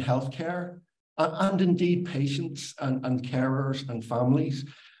 everyone in healthcare, and indeed patients and carers and families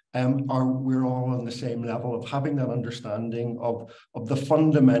we're all on the same level of having that understanding of the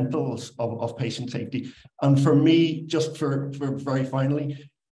fundamentals of patient safety. And for me, just for very finally,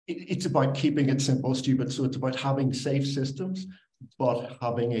 it's about keeping it simple, stupid. So it's about having safe systems, but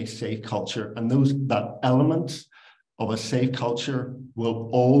having a safe culture. And that element of a safe culture will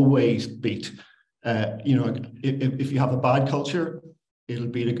always beat, if you have a bad culture, it'll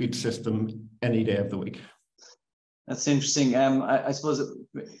beat a good system any day of the week. That's interesting. I suppose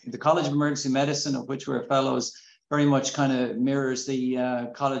the College of Emergency Medicine, of which we're fellows, very much kind of mirrors the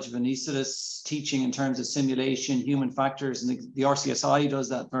College of Anaesthetists teaching in terms of simulation, human factors, and the RCSI does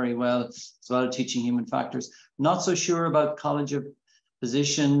that very well as well, teaching human factors. Not so sure about College of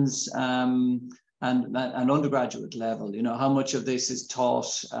Physicians and undergraduate level. How much of this is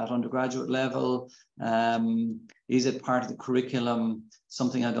taught at undergraduate level? Is it part of the curriculum?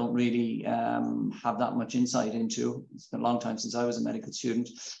 Something I don't really have that much insight into. It's been a long time since I was a medical student.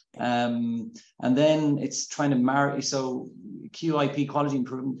 And then it's trying to marry. So QIP, Quality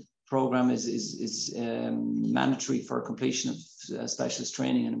Improvement Program, is mandatory for completion of specialist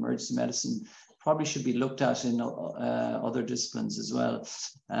training in emergency medicine. Probably should be looked at in other disciplines as well.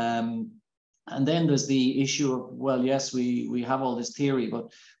 And then there's the issue of, well, yes, we have all this theory,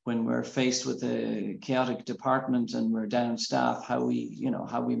 but when we're faced with a chaotic department and we're down staff, how we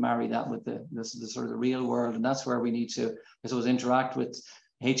marry that with the sort of the real world. And that's where we need to, I suppose, interact with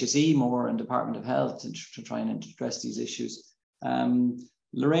HSE more and Department of Health to try and address these issues.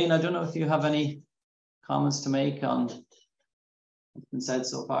 Lorraine, I don't know if you have any comments to make on what's been said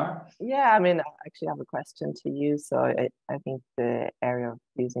so far. Yeah, I mean, I actually have a question to you. So I think the area of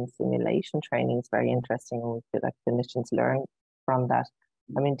using simulation training is very interesting, and we feel like clinicians learn from that.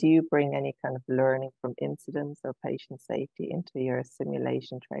 I mean, do you bring any kind of learning from incidents or patient safety into your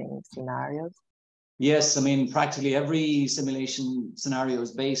simulation training scenarios? Yes, I mean, practically every simulation scenario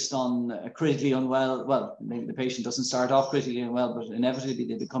is based on a critically unwell. Well, maybe the patient doesn't start off critically unwell, but inevitably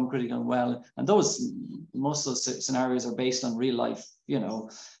they become critically unwell. And most of those scenarios are based on real life,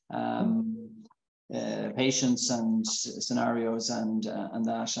 patients and scenarios and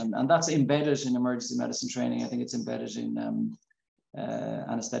that's embedded in emergency medicine training. I think it's embedded in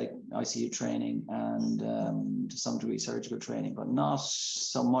anesthetic ICU training and to some degree surgical training, but not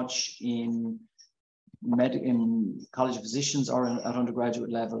so much in College of Physicians or at undergraduate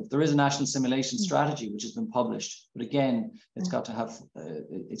level. There is a national simulation strategy which has been published, but again, it's got to have,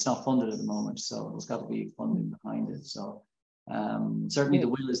 it's not funded at the moment, so there's got to be funding behind it. So certainly the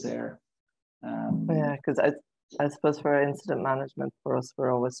will is there. Yeah, because I suppose for incident management, for us,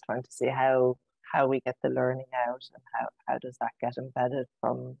 we're always trying to see how we get the learning out and how does that get embedded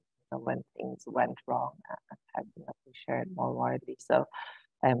from when things went wrong and how can that be shared more widely. So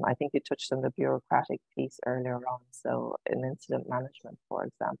I think you touched on the bureaucratic piece earlier on. So in incident management, for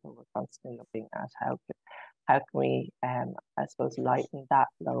example, we're constantly looking at how can we, I suppose, lighten that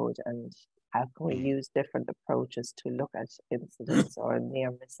load, and how can we use different approaches to look at incidents or near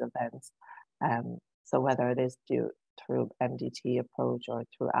miss events. So whether it is through MDT approach or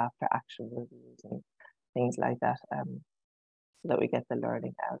through after action reviews and things like that, so that we get the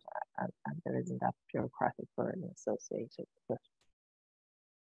learning out and there isn't that bureaucratic burden associated with it.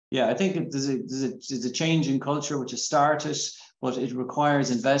 Yeah, I think there's a change in culture which has started but it requires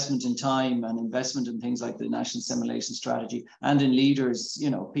investment in time and investment in things like the National Simulation Strategy and in leaders, you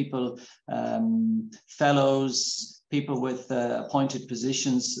know, people, fellows, people with appointed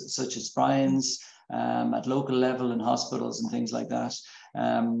positions such as Brian's at local level in hospitals and things like that.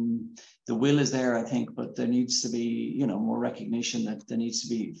 The will is there, I think, but there needs to be, you know, more recognition that there needs to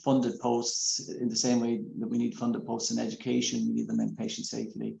be funded posts in the same way that we need funded posts in education, we need them in patient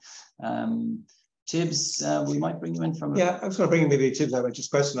safety. Tibbs, we might bring you in from. Yeah, I was going to bring in maybe Tibbs. I would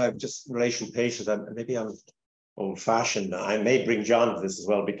just question, I have just in relation to patients, and maybe I'm old-fashioned. I may bring John to this as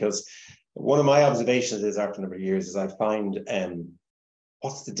well, because one of my observations is after a number of years is I find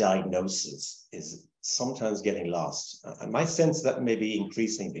what's the diagnosis is sometimes getting lost. And my sense is that may be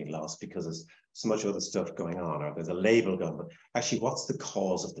increasingly being lost because there's so much other stuff going on, or there's a label going, but actually what's the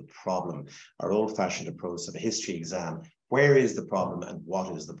cause of the problem? Our old-fashioned approach of a history exam, where is the problem and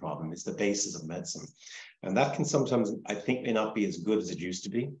what is the problem? It's the basis of medicine. And that can sometimes, I think, may not be as good as it used to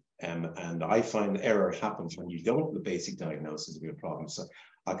be. And I find error happens when you don't have the basic diagnosis of your problem. So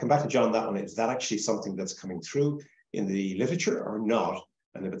I'll come back to John, that one. Is that actually something that's coming through in the literature or not?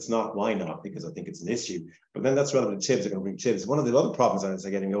 And if it's not, why not? Because I think it's an issue. But then that's relevant to Tibbs. I'm going to bring Tibbs. One of the other problems as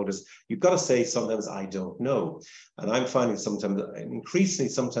I'm getting older is you've got to say sometimes I don't know. And I'm finding sometimes, increasingly,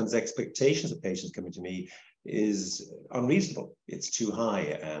 sometimes expectations of patients coming to me is unreasonable. It's too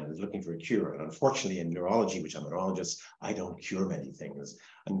high and is looking for a cure. And unfortunately, in neurology, which I'm a neurologist, I don't cure many things.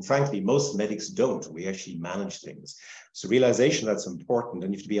 And frankly, most medics don't. We actually manage things. So realization that's important,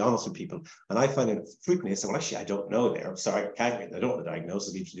 and you have to be honest with people. And I find it frequently, I say, well, actually, I don't know there. I'm sorry, I don't know the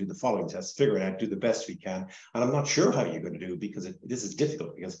diagnosis. We have to do the following tests, figure it out, do the best we can. And I'm not sure how you're going to do it, because this is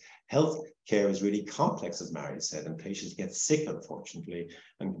difficult, because health care is really complex, as Mary said, and patients get sick, unfortunately,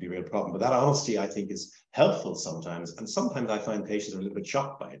 and can be a real problem. But that honesty, I think, is helpful sometimes. And sometimes I find patients are a little bit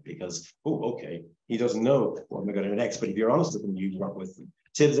shocked by it because, oh, okay, he doesn't know what we're going to do next. But if you're honest with them, you work with them.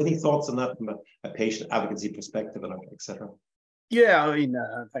 Tibbs, any thoughts on that from a patient advocacy perspective, and et cetera? Yeah, I mean,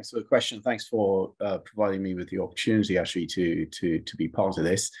 thanks for the question. Thanks for providing me with the opportunity actually to be part of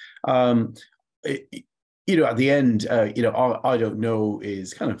this. You know, at the end, you know, I don't know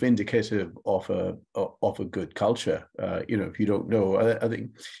is kind of indicative of a good culture. You know, if you don't know, I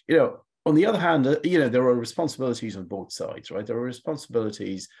think, you know, on the other hand, you know, there are responsibilities on both sides, right? There are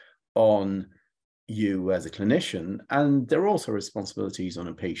responsibilities on you as a clinician, and there are also responsibilities on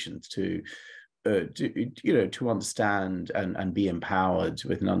a patient to you know, to understand and be empowered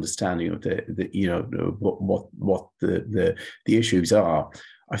with an understanding of the you know, what the issues are.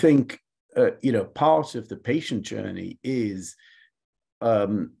 I think you know, part of the patient journey is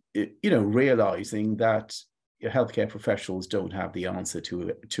you know, realizing that healthcare professionals don't have the answer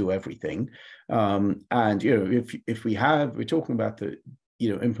to everything, and you know, if we're talking about the,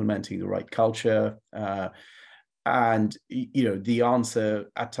 you know, implementing the right culture, and you know, the answer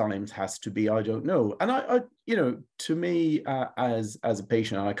at times has to be I don't know. And I you know, to me, as a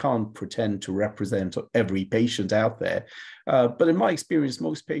patient, I can't pretend to represent every patient out there, but in my experience,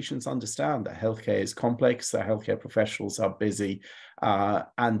 most patients understand that healthcare is complex, that healthcare professionals are busy,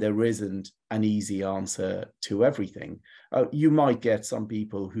 and there isn't an easy answer to everything. You might get some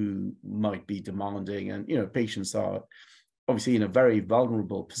people who might be demanding, and you know, patients are obviously in a very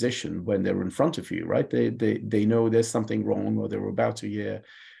vulnerable position when they're in front of you, right? They know there's something wrong, or they're about to hear,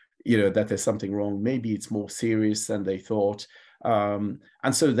 you know, that there's something wrong. Maybe it's more serious than they thought. And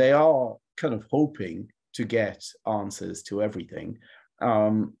so they are kind of hoping to get answers to everything.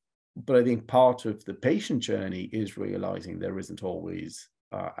 But I think part of the patient journey is realizing there isn't always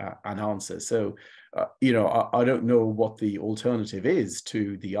an answer. So, you know, I don't know what the alternative is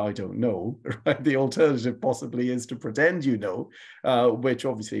to the I don't know, right? The alternative possibly is to pretend you know, which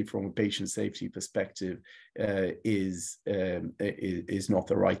obviously from a patient safety perspective is not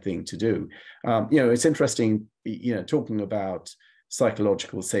the right thing to do. You know, it's interesting, you know, talking about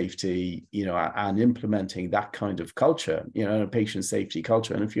psychological safety, you know, and implementing that kind of culture, you know, a patient safety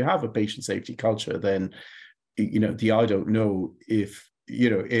culture. And if you have a patient safety culture, then, you know, the I don't know if, you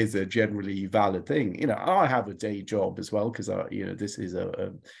know, is a generally valid thing. You know, I have a day job as well, because you know, this is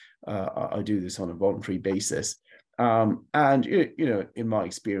I do this on a voluntary basis. And, you know, in my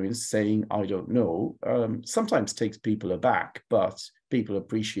experience, saying I don't know sometimes takes people aback, but people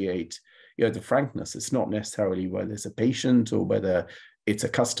appreciate, you know, the frankness. It's not necessarily whether it's a patient or whether it's a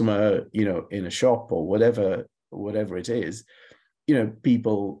customer, you know, in a shop or whatever it is. You know,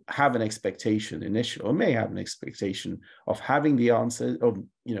 people have an expectation initially, or may have an expectation of having the answer, of,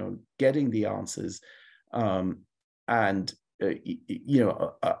 you know, getting the answers, and you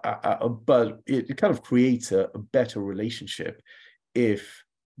know, but it kind of creates a better relationship if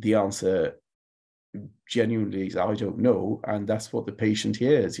the answer genuinely is, I don't know, and that's what the patient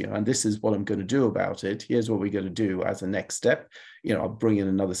hears, you know, and this is what I'm going to do about it. Here's what we're going to do as a next step. You know, I'll bring in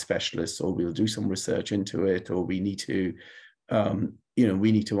another specialist, or we'll do some research into it, or we need to, you know,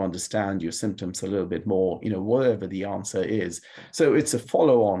 we need to understand your symptoms a little bit more, you know, whatever the answer is. So it's a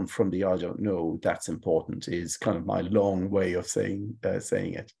follow on from the I don't know that's important, is kind of my long way of saying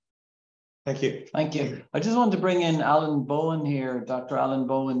it. Thank you. Thank you. I just wanted to bring in Alan Bowen here. Dr. Alan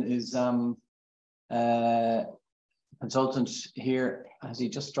Bowen is consultant here. Has he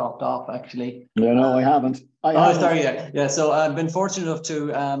just dropped off, actually? No, I haven't. Sorry, yeah. So I've been fortunate enough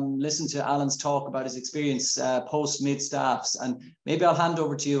to listen to Alan's talk about his experience post-mid staffs, and maybe I'll hand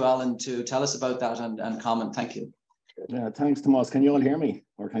over to you, Alan, to tell us about that and comment. Thank you. Thanks, Tomás. Can you all hear me,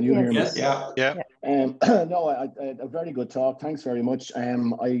 or can you hear me? Yes. Yeah. No, a very good talk. Thanks very much.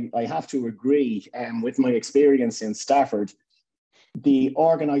 I have to agree with my experience in Stafford. The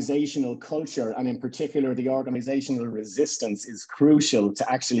organizational culture, and in particular the organizational resistance, is crucial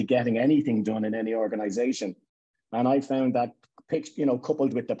to actually getting anything done in any organization. And I found that, you know,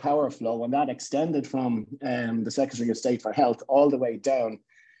 coupled with the power flow, and that extended from the Secretary of State for Health all the way down,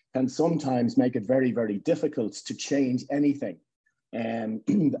 can sometimes make it very, very difficult to change anything.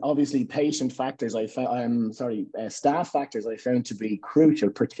 Obviously, patient factors, staff factors I found to be crucial,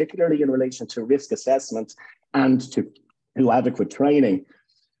 particularly in relation to risk assessment and to adequate training.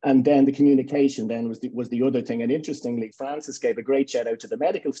 And then the communication then was the other thing. And interestingly, Francis gave a great shout out to the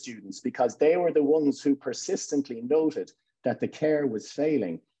medical students, because they were the ones who persistently noted that the care was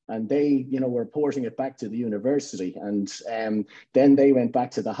failing. And they, you know, were reporting it back to the university, and then they went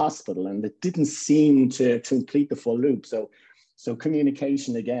back to the hospital, and it didn't seem to complete the full loop. So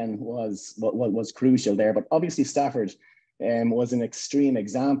communication again was crucial there. But obviously Stafford was an extreme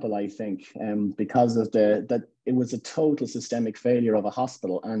example, I think, because of that it was a total systemic failure of a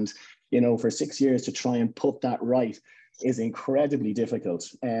hospital, and you know, for 6 years to try and put that right is incredibly difficult.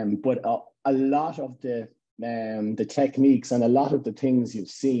 But a lot of the techniques and a lot of the things you've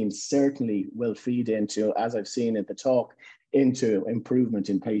seen certainly will feed into, as I've seen in the talk, into improvement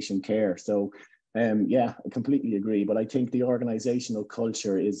in patient care. So yeah, I completely agree, but I think the organizational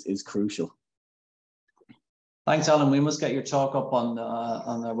culture is crucial. Thanks, Alan. We must get your talk up on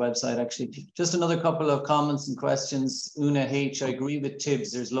our website, actually. Just another couple of comments and questions. Una H, I agree with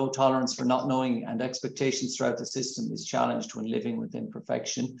Tibbs. There's low tolerance for not knowing, and expectations throughout the system is challenged when living with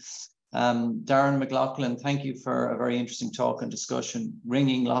imperfection. Darren McLaughlin, thank you for a very interesting talk and discussion,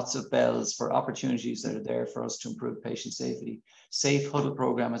 ringing lots of bells for opportunities that are there for us to improve patient safety. Safe Huddle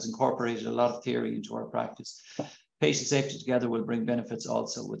program has incorporated a lot of theory into our practice. Patient safety together will bring benefits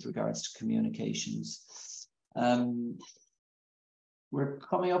also with regards to communications. We're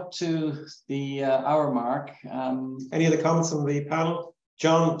coming up to the hour mark. Any other comments from the panel?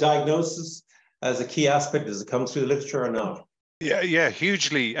 John, diagnosis as a key aspect, does it come through the literature or not? Yeah,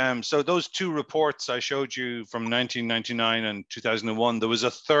 hugely. So those two reports I showed you from 1999 and 2001, there was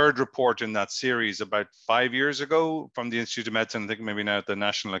a third report in that series about 5 years ago from the Institute of Medicine, I think maybe now at the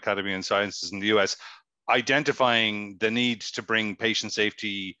National Academy of Sciences in the US, identifying the need to bring patient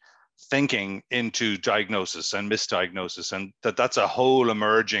safety thinking into diagnosis and misdiagnosis, and that's a whole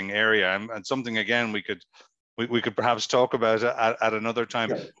emerging area, and something again we could perhaps talk about at another time.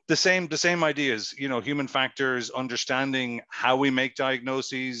 Yeah. The same ideas, you know, human factors, understanding how we make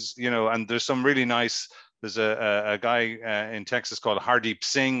diagnoses, you know, and there's some really nice, there's a guy in Texas called Hardeep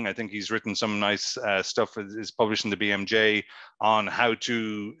Singh. I think he's written some nice stuff, is published in the BMJ on how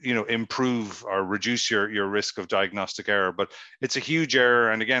to, you know, improve or reduce your risk of diagnostic error. But it's a huge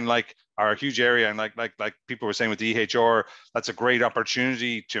error, and again, like our huge area, and like people were saying with the EHR, that's a great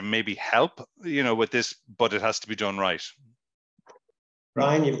opportunity to maybe help, you know, with this, but it has to be done right.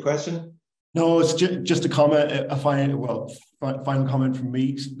 Ryan, you have a question? No, it's just a comment, a final comment from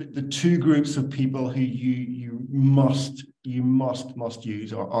me. The two groups of people who you must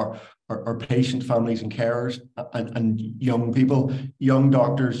use are patient families and carers, and young people, young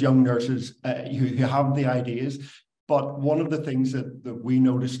doctors, young nurses who have the ideas. But one of the things that we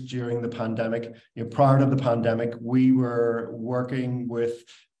noticed during the pandemic, you know, prior to the pandemic, we were working with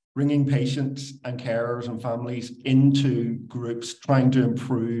bringing patients and carers and families into groups trying to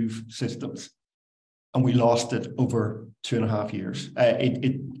improve systems. And we lost it over 2.5 years.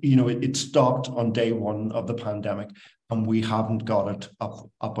 It stopped on day one of the pandemic, and we haven't got it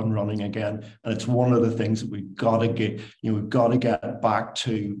up and running again. And it's one of the things that we've got to get, we've got to get back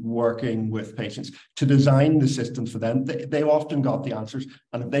to working with patients to design the systems for them. They've often got the answers,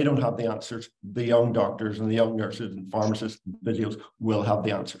 and if they don't have the answers, the young doctors and the young nurses and pharmacists and physios will have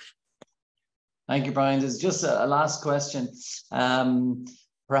the answers. Thank you, Brian. There's just a last question.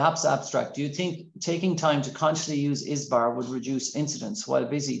 perhaps abstract. Do you think taking time to consciously use ISBAR would reduce incidents? While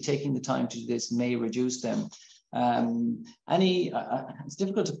busy, taking the time to do this may reduce them. It's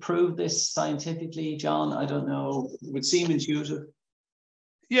difficult to prove this scientifically, John. I don't know. It would seem intuitive.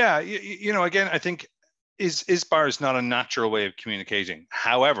 Yeah, you know, again, I think ISBAR is not a natural way of communicating.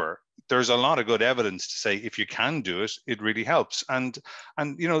 However, there's a lot of good evidence to say if you can do it, it really helps. And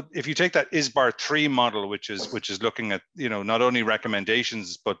you know, if you take that ISBAR 3 model, which is looking at, you know, not only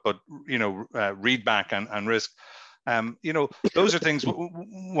recommendations but you know, readback and risk. You know, those are things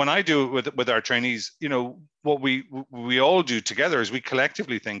when I do it with our trainees, you know, what we all do together is we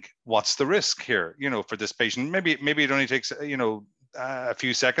collectively think, what's the risk here, you know, for this patient? Maybe it only takes, you know, a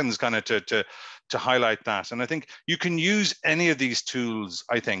few seconds kind of to highlight that. And I think you can use any of these tools,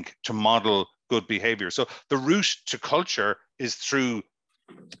 I think, to model good behavior. So the route to culture is through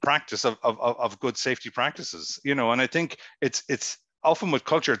practice of good safety practices, you know, and I think it's often with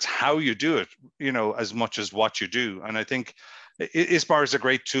culture, it's how you do it, you know, as much as what you do. And I think ISBAR is a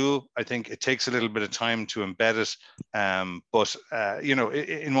great tool. I think it takes a little bit of time to embed it. But you know,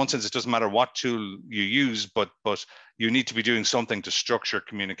 in one sense, it doesn't matter what tool you use, but you need to be doing something to structure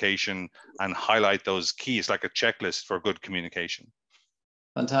communication and highlight those keys, like a checklist for good communication.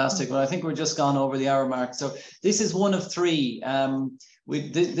 Fantastic. Well, I think we're just gone over the hour mark. So this is one of 3.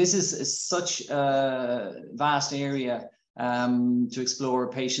 This is such a vast area to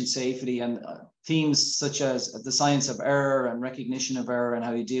explore patient safety, and themes such as the science of error and recognition of error and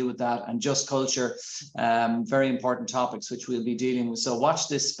how you deal with that, and just culture, very important topics which we'll be dealing with. So watch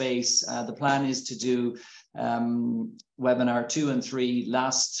this space. The plan is to do webinar 2 and 3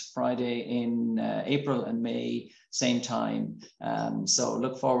 last Friday in April and May, same time. So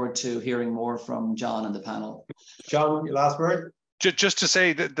look forward to hearing more from John and the panel. John, your last word? Just to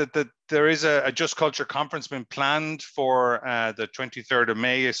say that there is a Just Culture conference been planned for the 23rd of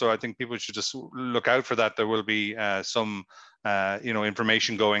May. So I think people should just look out for that. There will be some you know,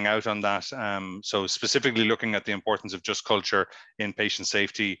 information going out on that. So specifically looking at the importance of Just Culture in patient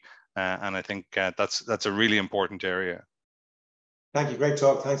safety. And I think that's a really important area. Thank you. Great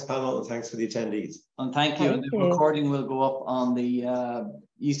talk. Thanks, panel, and thanks for the attendees. And thank you. And the recording will go up on the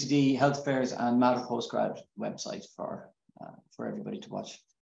UCD Health Affairs and Matter Postgrad website for everybody to watch.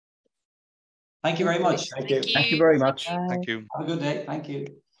 Thank you very much. Thank you. Thank you very much. Thank you. Have a good day. Thank you.